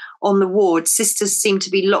sisters on the ward. Sisters seemed to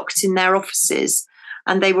be locked in their offices,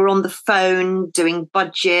 and they were on the phone doing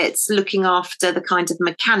budgets, looking after the kind of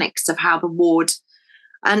mechanics of how the ward.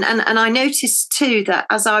 And I noticed too that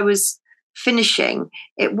as I was finishing,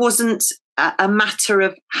 it wasn't a matter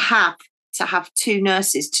of have to have 2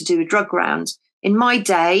 nurses to do a drug round. In my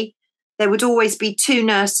day, there would always be 2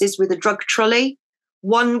 nurses with a drug trolley.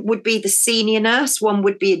 One would be the senior nurse, one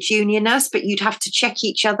would be a junior nurse, but you'd have to check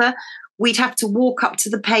each other. We'd have to walk up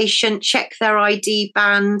to the patient, check their ID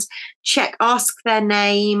band, ask their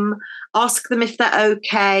name, ask them if they're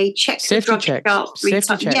okay, check the drug chart 3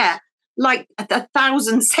 times. Yeah, like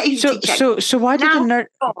 1,000 safety checks. So why did the nurse?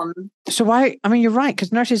 So why? You're right,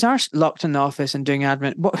 because nurses are locked in the office and doing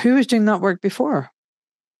admin. Who was doing that work before?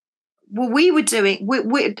 Well, we were doing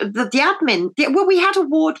the admin. Well, we had a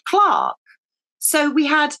ward clerk. So we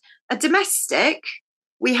had a domestic,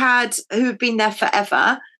 who had been there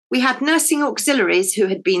forever. We had nursing auxiliaries who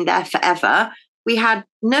had been there forever. We had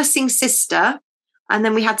nursing sister. And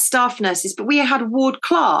then we had staff nurses, but we had a ward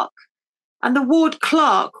clerk. And the ward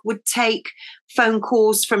clerk would take phone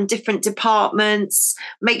calls from different departments,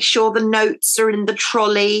 make sure the notes are in the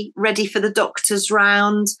trolley, ready for the doctor's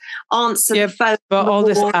round, answer the phone. But all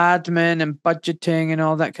this admin and budgeting and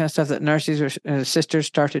all that kind of stuff that nurses or sisters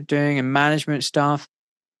started doing, and management stuff.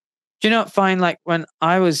 Do you not find, like, when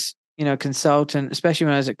I was, consultant, especially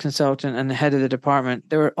when I was a consultant and the head of the department,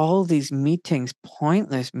 there were all these meetings,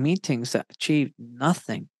 pointless meetings that achieved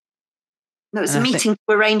nothing. No, it was a meeting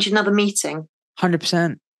to arrange another meeting.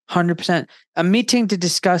 100%. 100%. A meeting to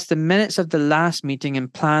discuss the minutes of the last meeting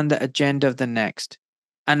and plan the agenda of the next.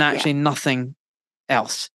 And actually nothing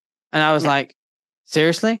else. And I was like,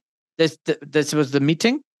 seriously? This was the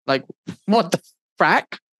meeting? Like, what the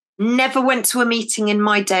frack? Never went to a meeting in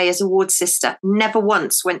my day as a ward sister. Never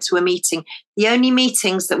once went to a meeting. The only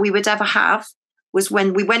meetings that we would ever have was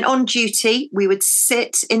when we went on duty. We would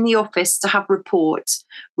sit in the office to have report.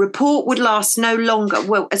 Report would last no longer.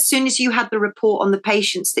 Well, as soon as you had the report on the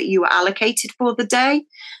patients that you were allocated for the day,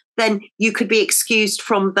 then you could be excused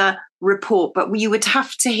from the report. But you would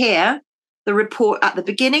have to hear the report at the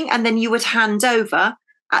beginning, and then you would hand over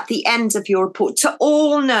at the end of your report to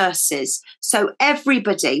all nurses. So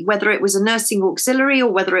everybody, whether it was a nursing auxiliary or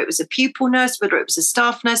whether it was a pupil nurse, whether it was a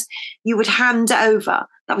staff nurse, you would hand over.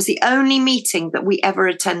 That was the only meeting that we ever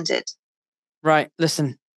attended. Right.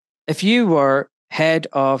 Listen, if you were head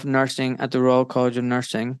of nursing at the Royal College of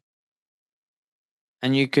Nursing,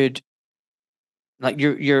 and you could, like,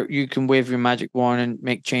 you can wave your magic wand and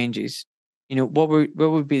make changes, what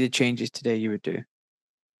would be the changes today you would do?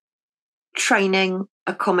 Training,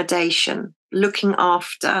 accommodation, looking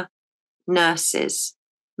after nurses,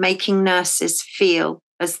 making nurses feel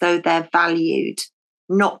as though they're valued,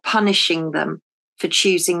 not punishing them for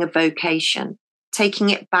choosing a vocation, taking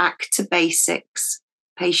it back to basics,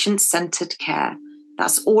 patient-centered care.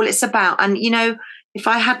 That's all it's about. And, if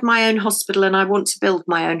I had my own hospital, and I want to build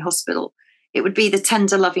my own hospital, it would be the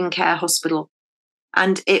tender loving care hospital.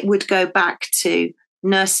 And it would go back to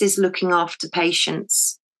nurses looking after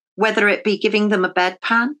patients, whether it be giving them a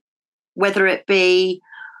bedpan, whether it be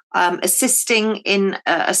assisting in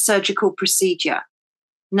a surgical procedure.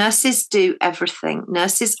 Nurses do everything.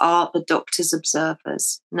 Nurses are the doctor's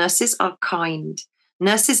observers. Nurses are kind.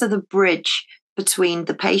 Nurses are the bridge between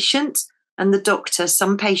the patient and the doctor.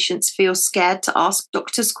 Some patients feel scared to ask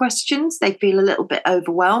doctors questions. They feel a little bit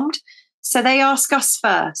overwhelmed. So they ask us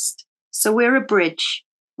first. So we're a bridge.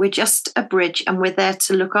 We're just a bridge, and we're there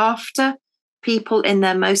to look after people in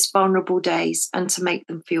their most vulnerable days and to make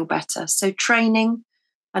them feel better. So training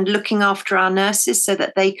and looking after our nurses so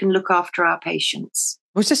that they can look after our patients.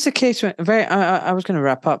 Was this the case when I was going to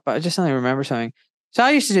wrap up, but I just suddenly remember something. So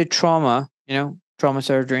I used to do trauma, trauma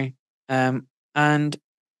surgery. And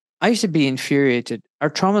I used to be infuriated. Our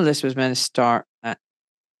trauma list was meant to start at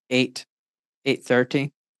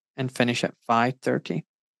 8:30 and finish at 5:30.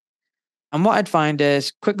 And what I'd find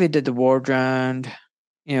is quickly did the ward round,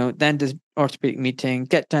 then the orthopedic meeting,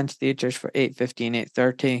 get down to theatres for 8:15,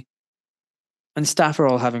 8:30. And staff are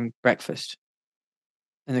all having breakfast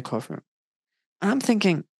in the coffee room. And I'm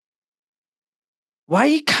thinking, why are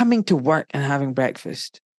you coming to work and having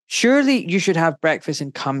breakfast? Surely you should have breakfast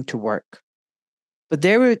and come to work. But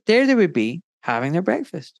there they would be having their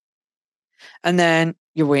breakfast. And then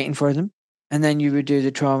you're waiting for them. And then you would do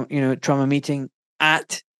the trauma meeting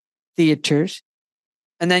at theatres.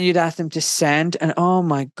 And then you'd ask them to send, and oh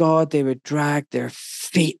my God, they would drag their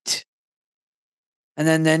feet. And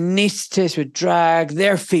then the anaesthetist would drag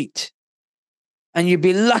their feet. And you'd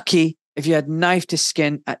be lucky if you had knife to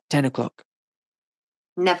skin at 10 o'clock.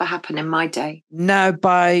 Never happened in my day. Now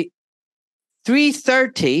by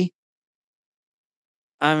 3:30,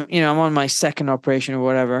 I'm on my second operation or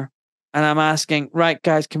whatever. And I'm asking, right,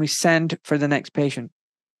 guys, can we send for the next patient?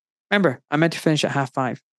 Remember, I meant to finish at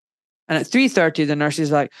 5:30. And at 3:30, the nurse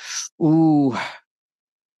is like, ooh,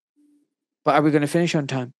 but are we going to finish on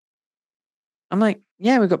time? I'm like,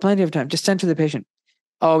 yeah, we've got plenty of time. Just send for the patient.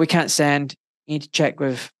 Oh, we can't send. You need to check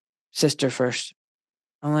with sister first.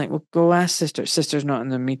 I'm like, well, go ask sister. Sister's not in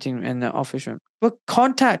the meeting in the office room. Well,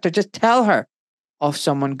 contact her. Just tell her. Off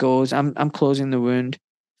someone goes. I'm closing the wound.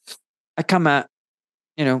 I come at,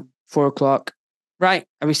 4 o'clock. Right.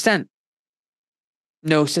 Are we sent?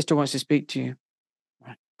 No, sister wants to speak to you.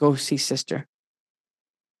 Right. Go see sister.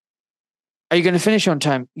 Are you going to finish on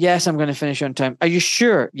time? Yes, I'm going to finish on time. Are you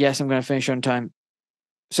sure? Yes, I'm going to finish on time.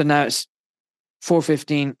 So now it's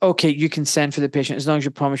 4:15. Okay, you can send for the patient as long as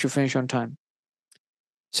you promise you'll finish on time.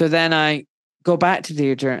 So then I go back to the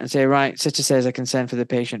theatre and say, right, sister says I can send for the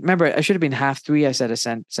patient. Remember, I should have been 3:30. I said I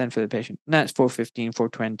send for the patient. Now it's 4:15,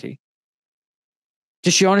 4:20.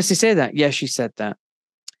 Did she honestly say that? Yes, she said that.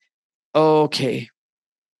 Okay.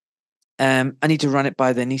 I need to run it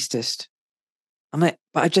by the anaesthetist. I'm like,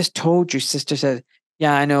 but I just told you, sister said,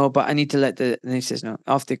 yeah, I know, but I need to let the anaesthetist know.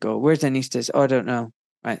 Off they go. Where's the anaesthetist? Oh, I don't know.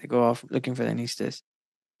 Right, they go off looking for the anaesthetist.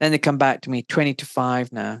 Then they come back to me, 20 to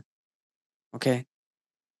 5 now. Okay.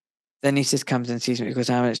 The anaesthetist comes and sees me. He goes,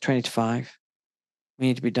 it's 20 to 5. We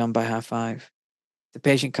need to be done by 5:30. The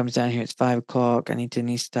patient comes down here, it's 5 o'clock. I need to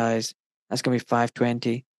anesthetize. That's going to be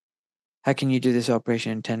 5:20. How can you do this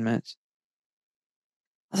operation in 10 minutes?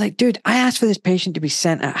 I was like, dude, I asked for this patient to be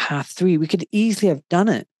sent at 3:30. We could easily have done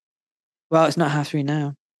it. Well, it's not 3:30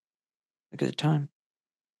 now. Look at the time.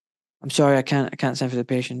 I'm sorry, I can't send for the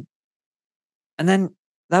patient. And then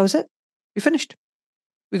that was it. We finished.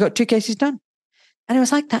 We got 2 cases done. And it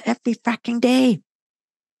was like that every fucking day.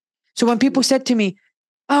 So when people said to me,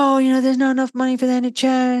 oh, there's not enough money for the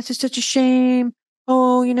NHS. It's such a shame.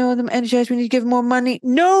 Oh, the NHS, we need to give more money.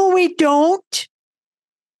 No, we don't.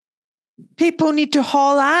 People need to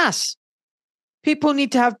haul ass. People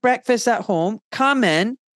need to have breakfast at home, come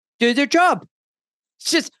in, do their job.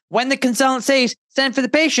 It's just when the consultant says, send for the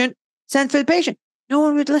patient, send for the patient. No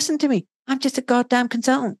one would listen to me. I'm just a goddamn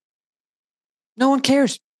consultant. No one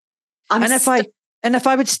cares. If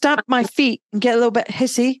I would stamp my feet and get a little bit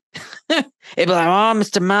hissy, it'd be like, oh,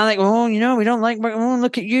 Mr. Malik, oh, we don't like, oh,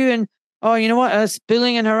 look at you. And, oh, you know what? It's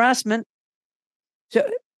bullying and harassment. So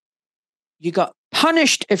you got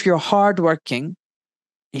punished if you're hardworking.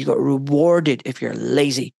 You got rewarded if you're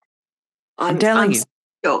lazy. I'm telling you.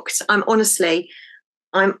 Shocked. I'm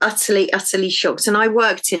utterly, utterly shocked. And I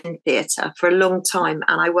worked in theatre for a long time.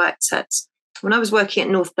 And when I was working at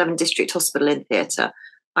North Devon District Hospital in theatre,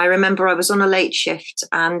 I remember I was on a late shift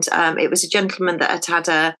and it was a gentleman that had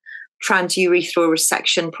a transurethral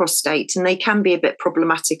resection prostate, and they can be a bit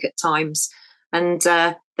problematic at times. And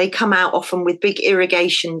they come out often with big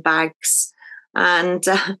irrigation bags. And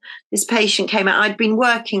this patient came out. I'd been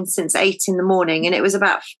working since 8 in the morning and it was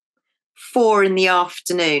about 4 in the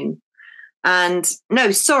afternoon. And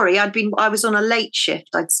no, sorry, I was on a late shift.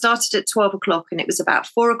 I'd started at 12 o'clock and it was about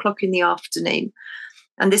 4 o'clock in the afternoon.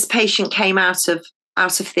 And this patient came out of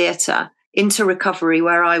theatre into recovery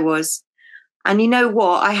where I was. And you know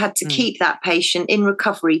what? I had to keep that patient in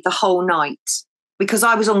recovery the whole night because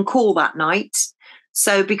I was on call that night.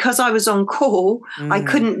 So because I was on call, I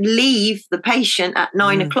couldn't leave the patient at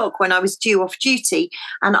 9 o'clock when I was due off duty.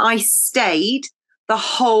 And I stayed the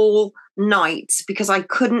whole night because I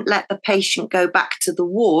couldn't let the patient go back to the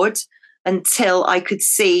ward until I could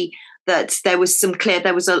see that there was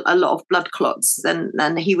a lot of blood clots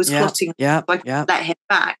and he was clotting. So I could let him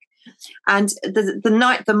back. And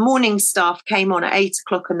the morning staff came on at 8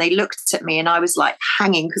 o'clock and they looked at me and I was like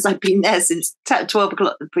hanging because I'd been there since 12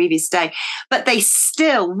 o'clock the previous day. But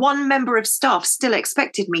one member of staff still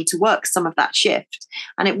expected me to work some of that shift.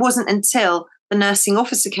 And it wasn't until the nursing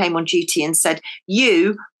officer came on duty and said,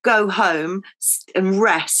 you go home and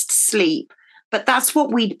rest, sleep. But that's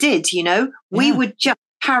what we did, we would just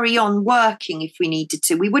carry on working if we needed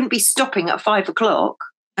to. We wouldn't be stopping at 5 o'clock.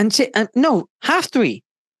 And no, 3:30.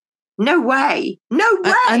 No way.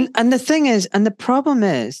 And the thing is, and the problem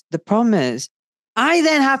is, I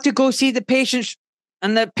then have to go see the patients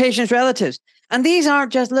and the patient's relatives. And these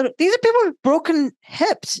aren't just these are people with broken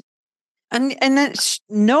hips. And it's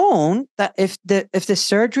known that if the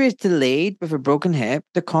surgery is delayed with a broken hip,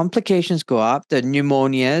 the complications go up, the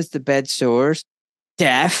pneumonias, the bed sores,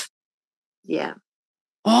 death. Yeah.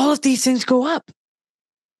 All of these things go up.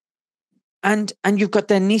 And you've got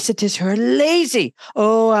the anaesthetists who are lazy.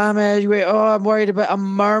 Oh, I'm worried about a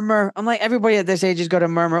murmur. I'm like, everybody at this age has got a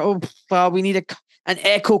murmur. Oh, well, we need an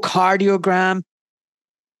echocardiogram.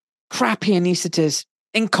 Crappy anaesthetist,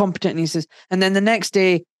 incompetent anaesthetist. And then the next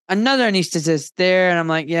day, another anaesthetist there. And I'm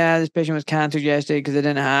like, yeah, this patient was cancelled yesterday because they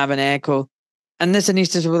didn't have an echo. And this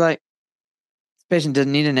anaesthetist was like, this patient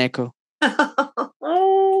doesn't need an echo.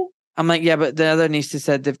 I'm like, yeah, but the other anaesthetist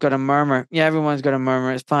said they've got a murmur. Yeah, everyone's got a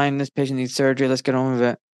murmur. It's fine. This patient needs surgery. Let's get on with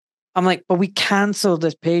it. I'm like, but we cancelled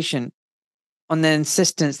this patient on the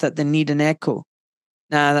insistence that they need an echo.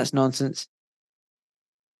 Nah, that's nonsense.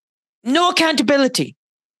 No accountability.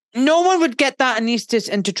 No one would get that anaesthetist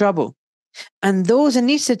into trouble. And those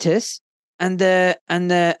anaesthetists and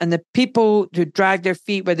the people who drag their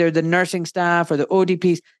feet, whether the nursing staff or the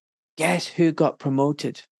ODPs, guess who got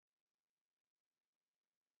promoted?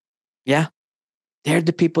 Yeah, they're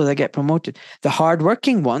the people that get promoted. The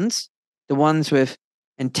hardworking ones, the ones with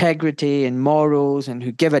integrity and morals and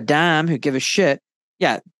who give a damn, who give a shit,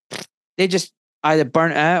 yeah, they just either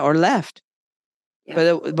burnt out or left.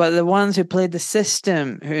 Yeah. But the ones who play the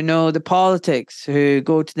system, who know the politics, who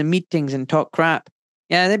go to the meetings and talk crap,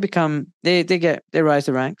 Yeah, they rise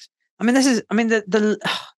the ranks. I mean,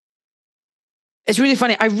 it's really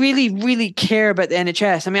funny. I really, really care about the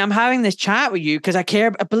NHS. I mean, I'm having this chat with you because I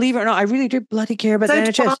care. Believe it or not, I really do bloody care about the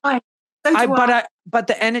NHS. But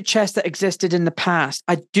the NHS that existed in the past,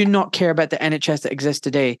 I do not care about the NHS that exists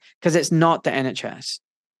today because it's not the NHS.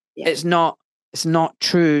 Yeah. It's not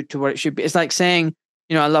true to what it should be. It's like saying,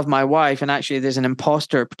 I love my wife, and actually there's an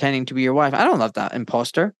imposter pretending to be your wife. I don't love that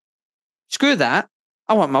imposter. Screw that.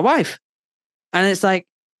 I want my wife. And it's like,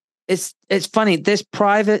 it's funny. This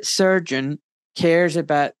private surgeon cares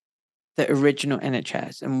about the original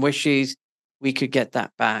NHS and wishes we could get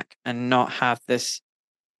that back and not have this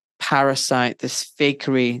parasite, this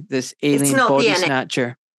fakery, this alien body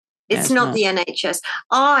snatcher. It's not the NHS.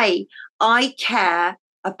 I care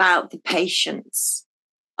about the patients.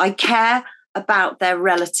 I care about their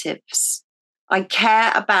relatives. I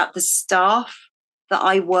care about the staff that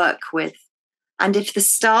I work with. And if the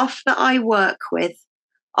staff that I work with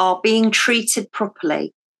are being treated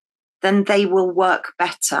properly, then they will work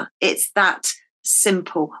better. It's that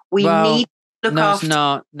simple. We need to look after.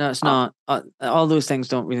 No, it's not. All those things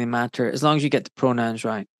don't really matter as long as you get the pronouns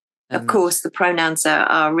right. Of course, the pronouns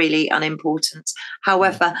are really unimportant.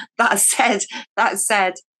 However, that said,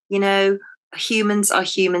 humans are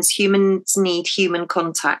humans. Humans need human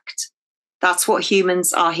contact. That's what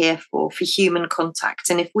humans are here for human contact.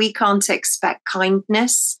 And if we can't expect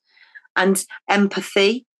kindness and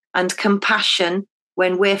empathy and compassion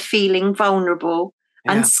when we're feeling vulnerable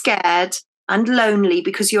and scared and lonely,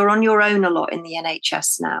 because you're on your own a lot in the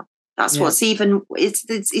NHS now. That's what's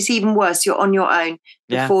it's even worse. You're on your own.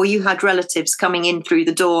 Before you had relatives coming in through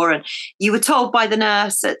the door and you were told by the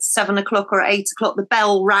nurse at 7:00 or 8:00, the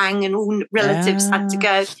bell rang and all relatives had to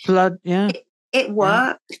go. Blood, It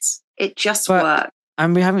worked. It just worked.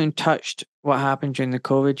 And we haven't even touched what happened during the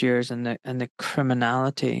COVID years and the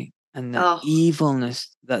criminality and the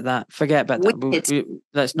evilness that forget about that.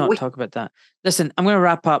 Let's not talk about that. Listen, I'm going to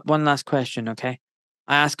wrap up. One last question, okay?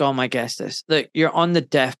 I ask all my guests this. Look, you're on the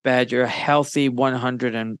deathbed. You're a healthy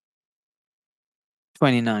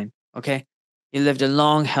 129, okay? You lived a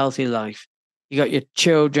long, healthy life. You got your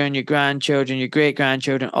children, your grandchildren, your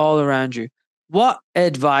great-grandchildren all around you. What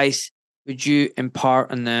advice would you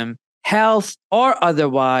impart on them, health or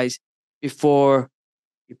otherwise, before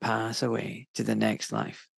you pass away to the next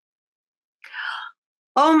life?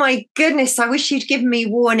 Oh my goodness, I wish you'd given me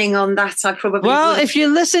warning on that. I probably Well, if you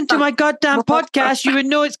listen to my goddamn podcast, you would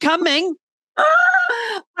know it's coming.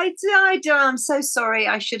 I do. I'm so sorry.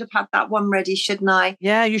 I should have had that one ready, shouldn't I?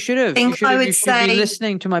 Yeah, you should have. You should be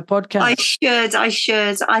listening to my podcast. I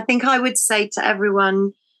should. I think I would say to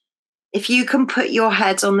everyone, if you can put your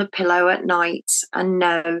head on the pillow at night and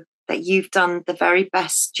know that you've done the very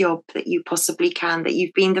best job that you possibly can, that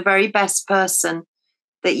you've been the very best person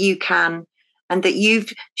that you can, and that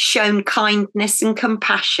you've shown kindness and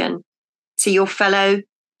compassion to your fellow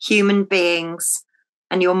human beings,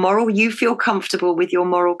 and you feel comfortable with your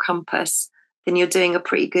moral compass, then you're doing a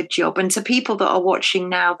pretty good job. And to people that are watching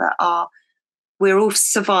now we're all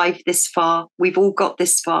survived this far. We've all got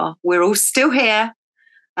this far. We're all still here.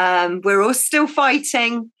 We're all still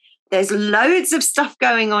fighting. There's loads of stuff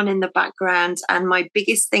going on in the background. And my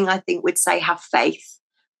biggest thing, I think, would say, have faith,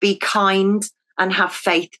 be kind, and have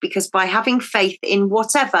faith, because by having faith in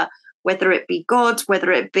whatever, whether it be God, whether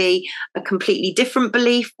it be a completely different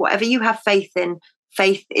belief, whatever you have faith in,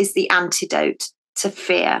 faith is the antidote to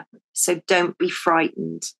fear. So don't be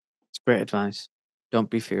frightened. It's great advice. Don't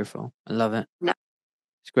be fearful. I love it. No.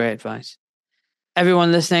 It's great advice.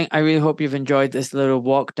 Everyone listening, I really hope you've enjoyed this little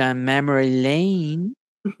walk down memory lane.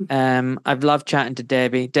 I've loved chatting to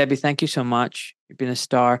Debi. Debi, thank you so much. You've been a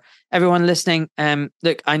star. Everyone listening,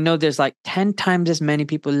 look, I know there's like 10 times as many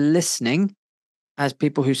people listening as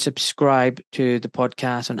people who subscribe to the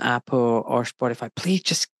podcast on Apple or Spotify. Please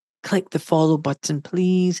just click the follow button,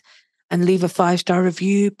 please, and leave a 5-star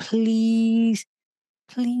review, please.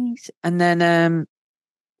 And then,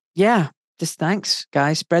 just thanks,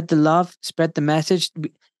 guys. Spread the love, spread the message.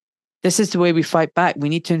 This is the way we fight back. We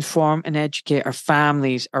need to inform and educate our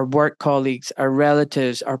families, our work colleagues, our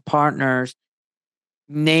relatives, our partners,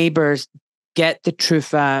 neighbors. Get the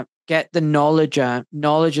truth out. Get the knowledge out.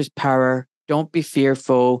 Knowledge is power. Don't be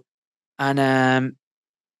fearful. And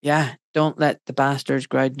don't let the bastards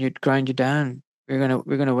grind you down. We're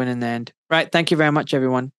gonna win in the end. Right. Thank you very much,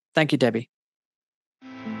 everyone. Thank you, Debi.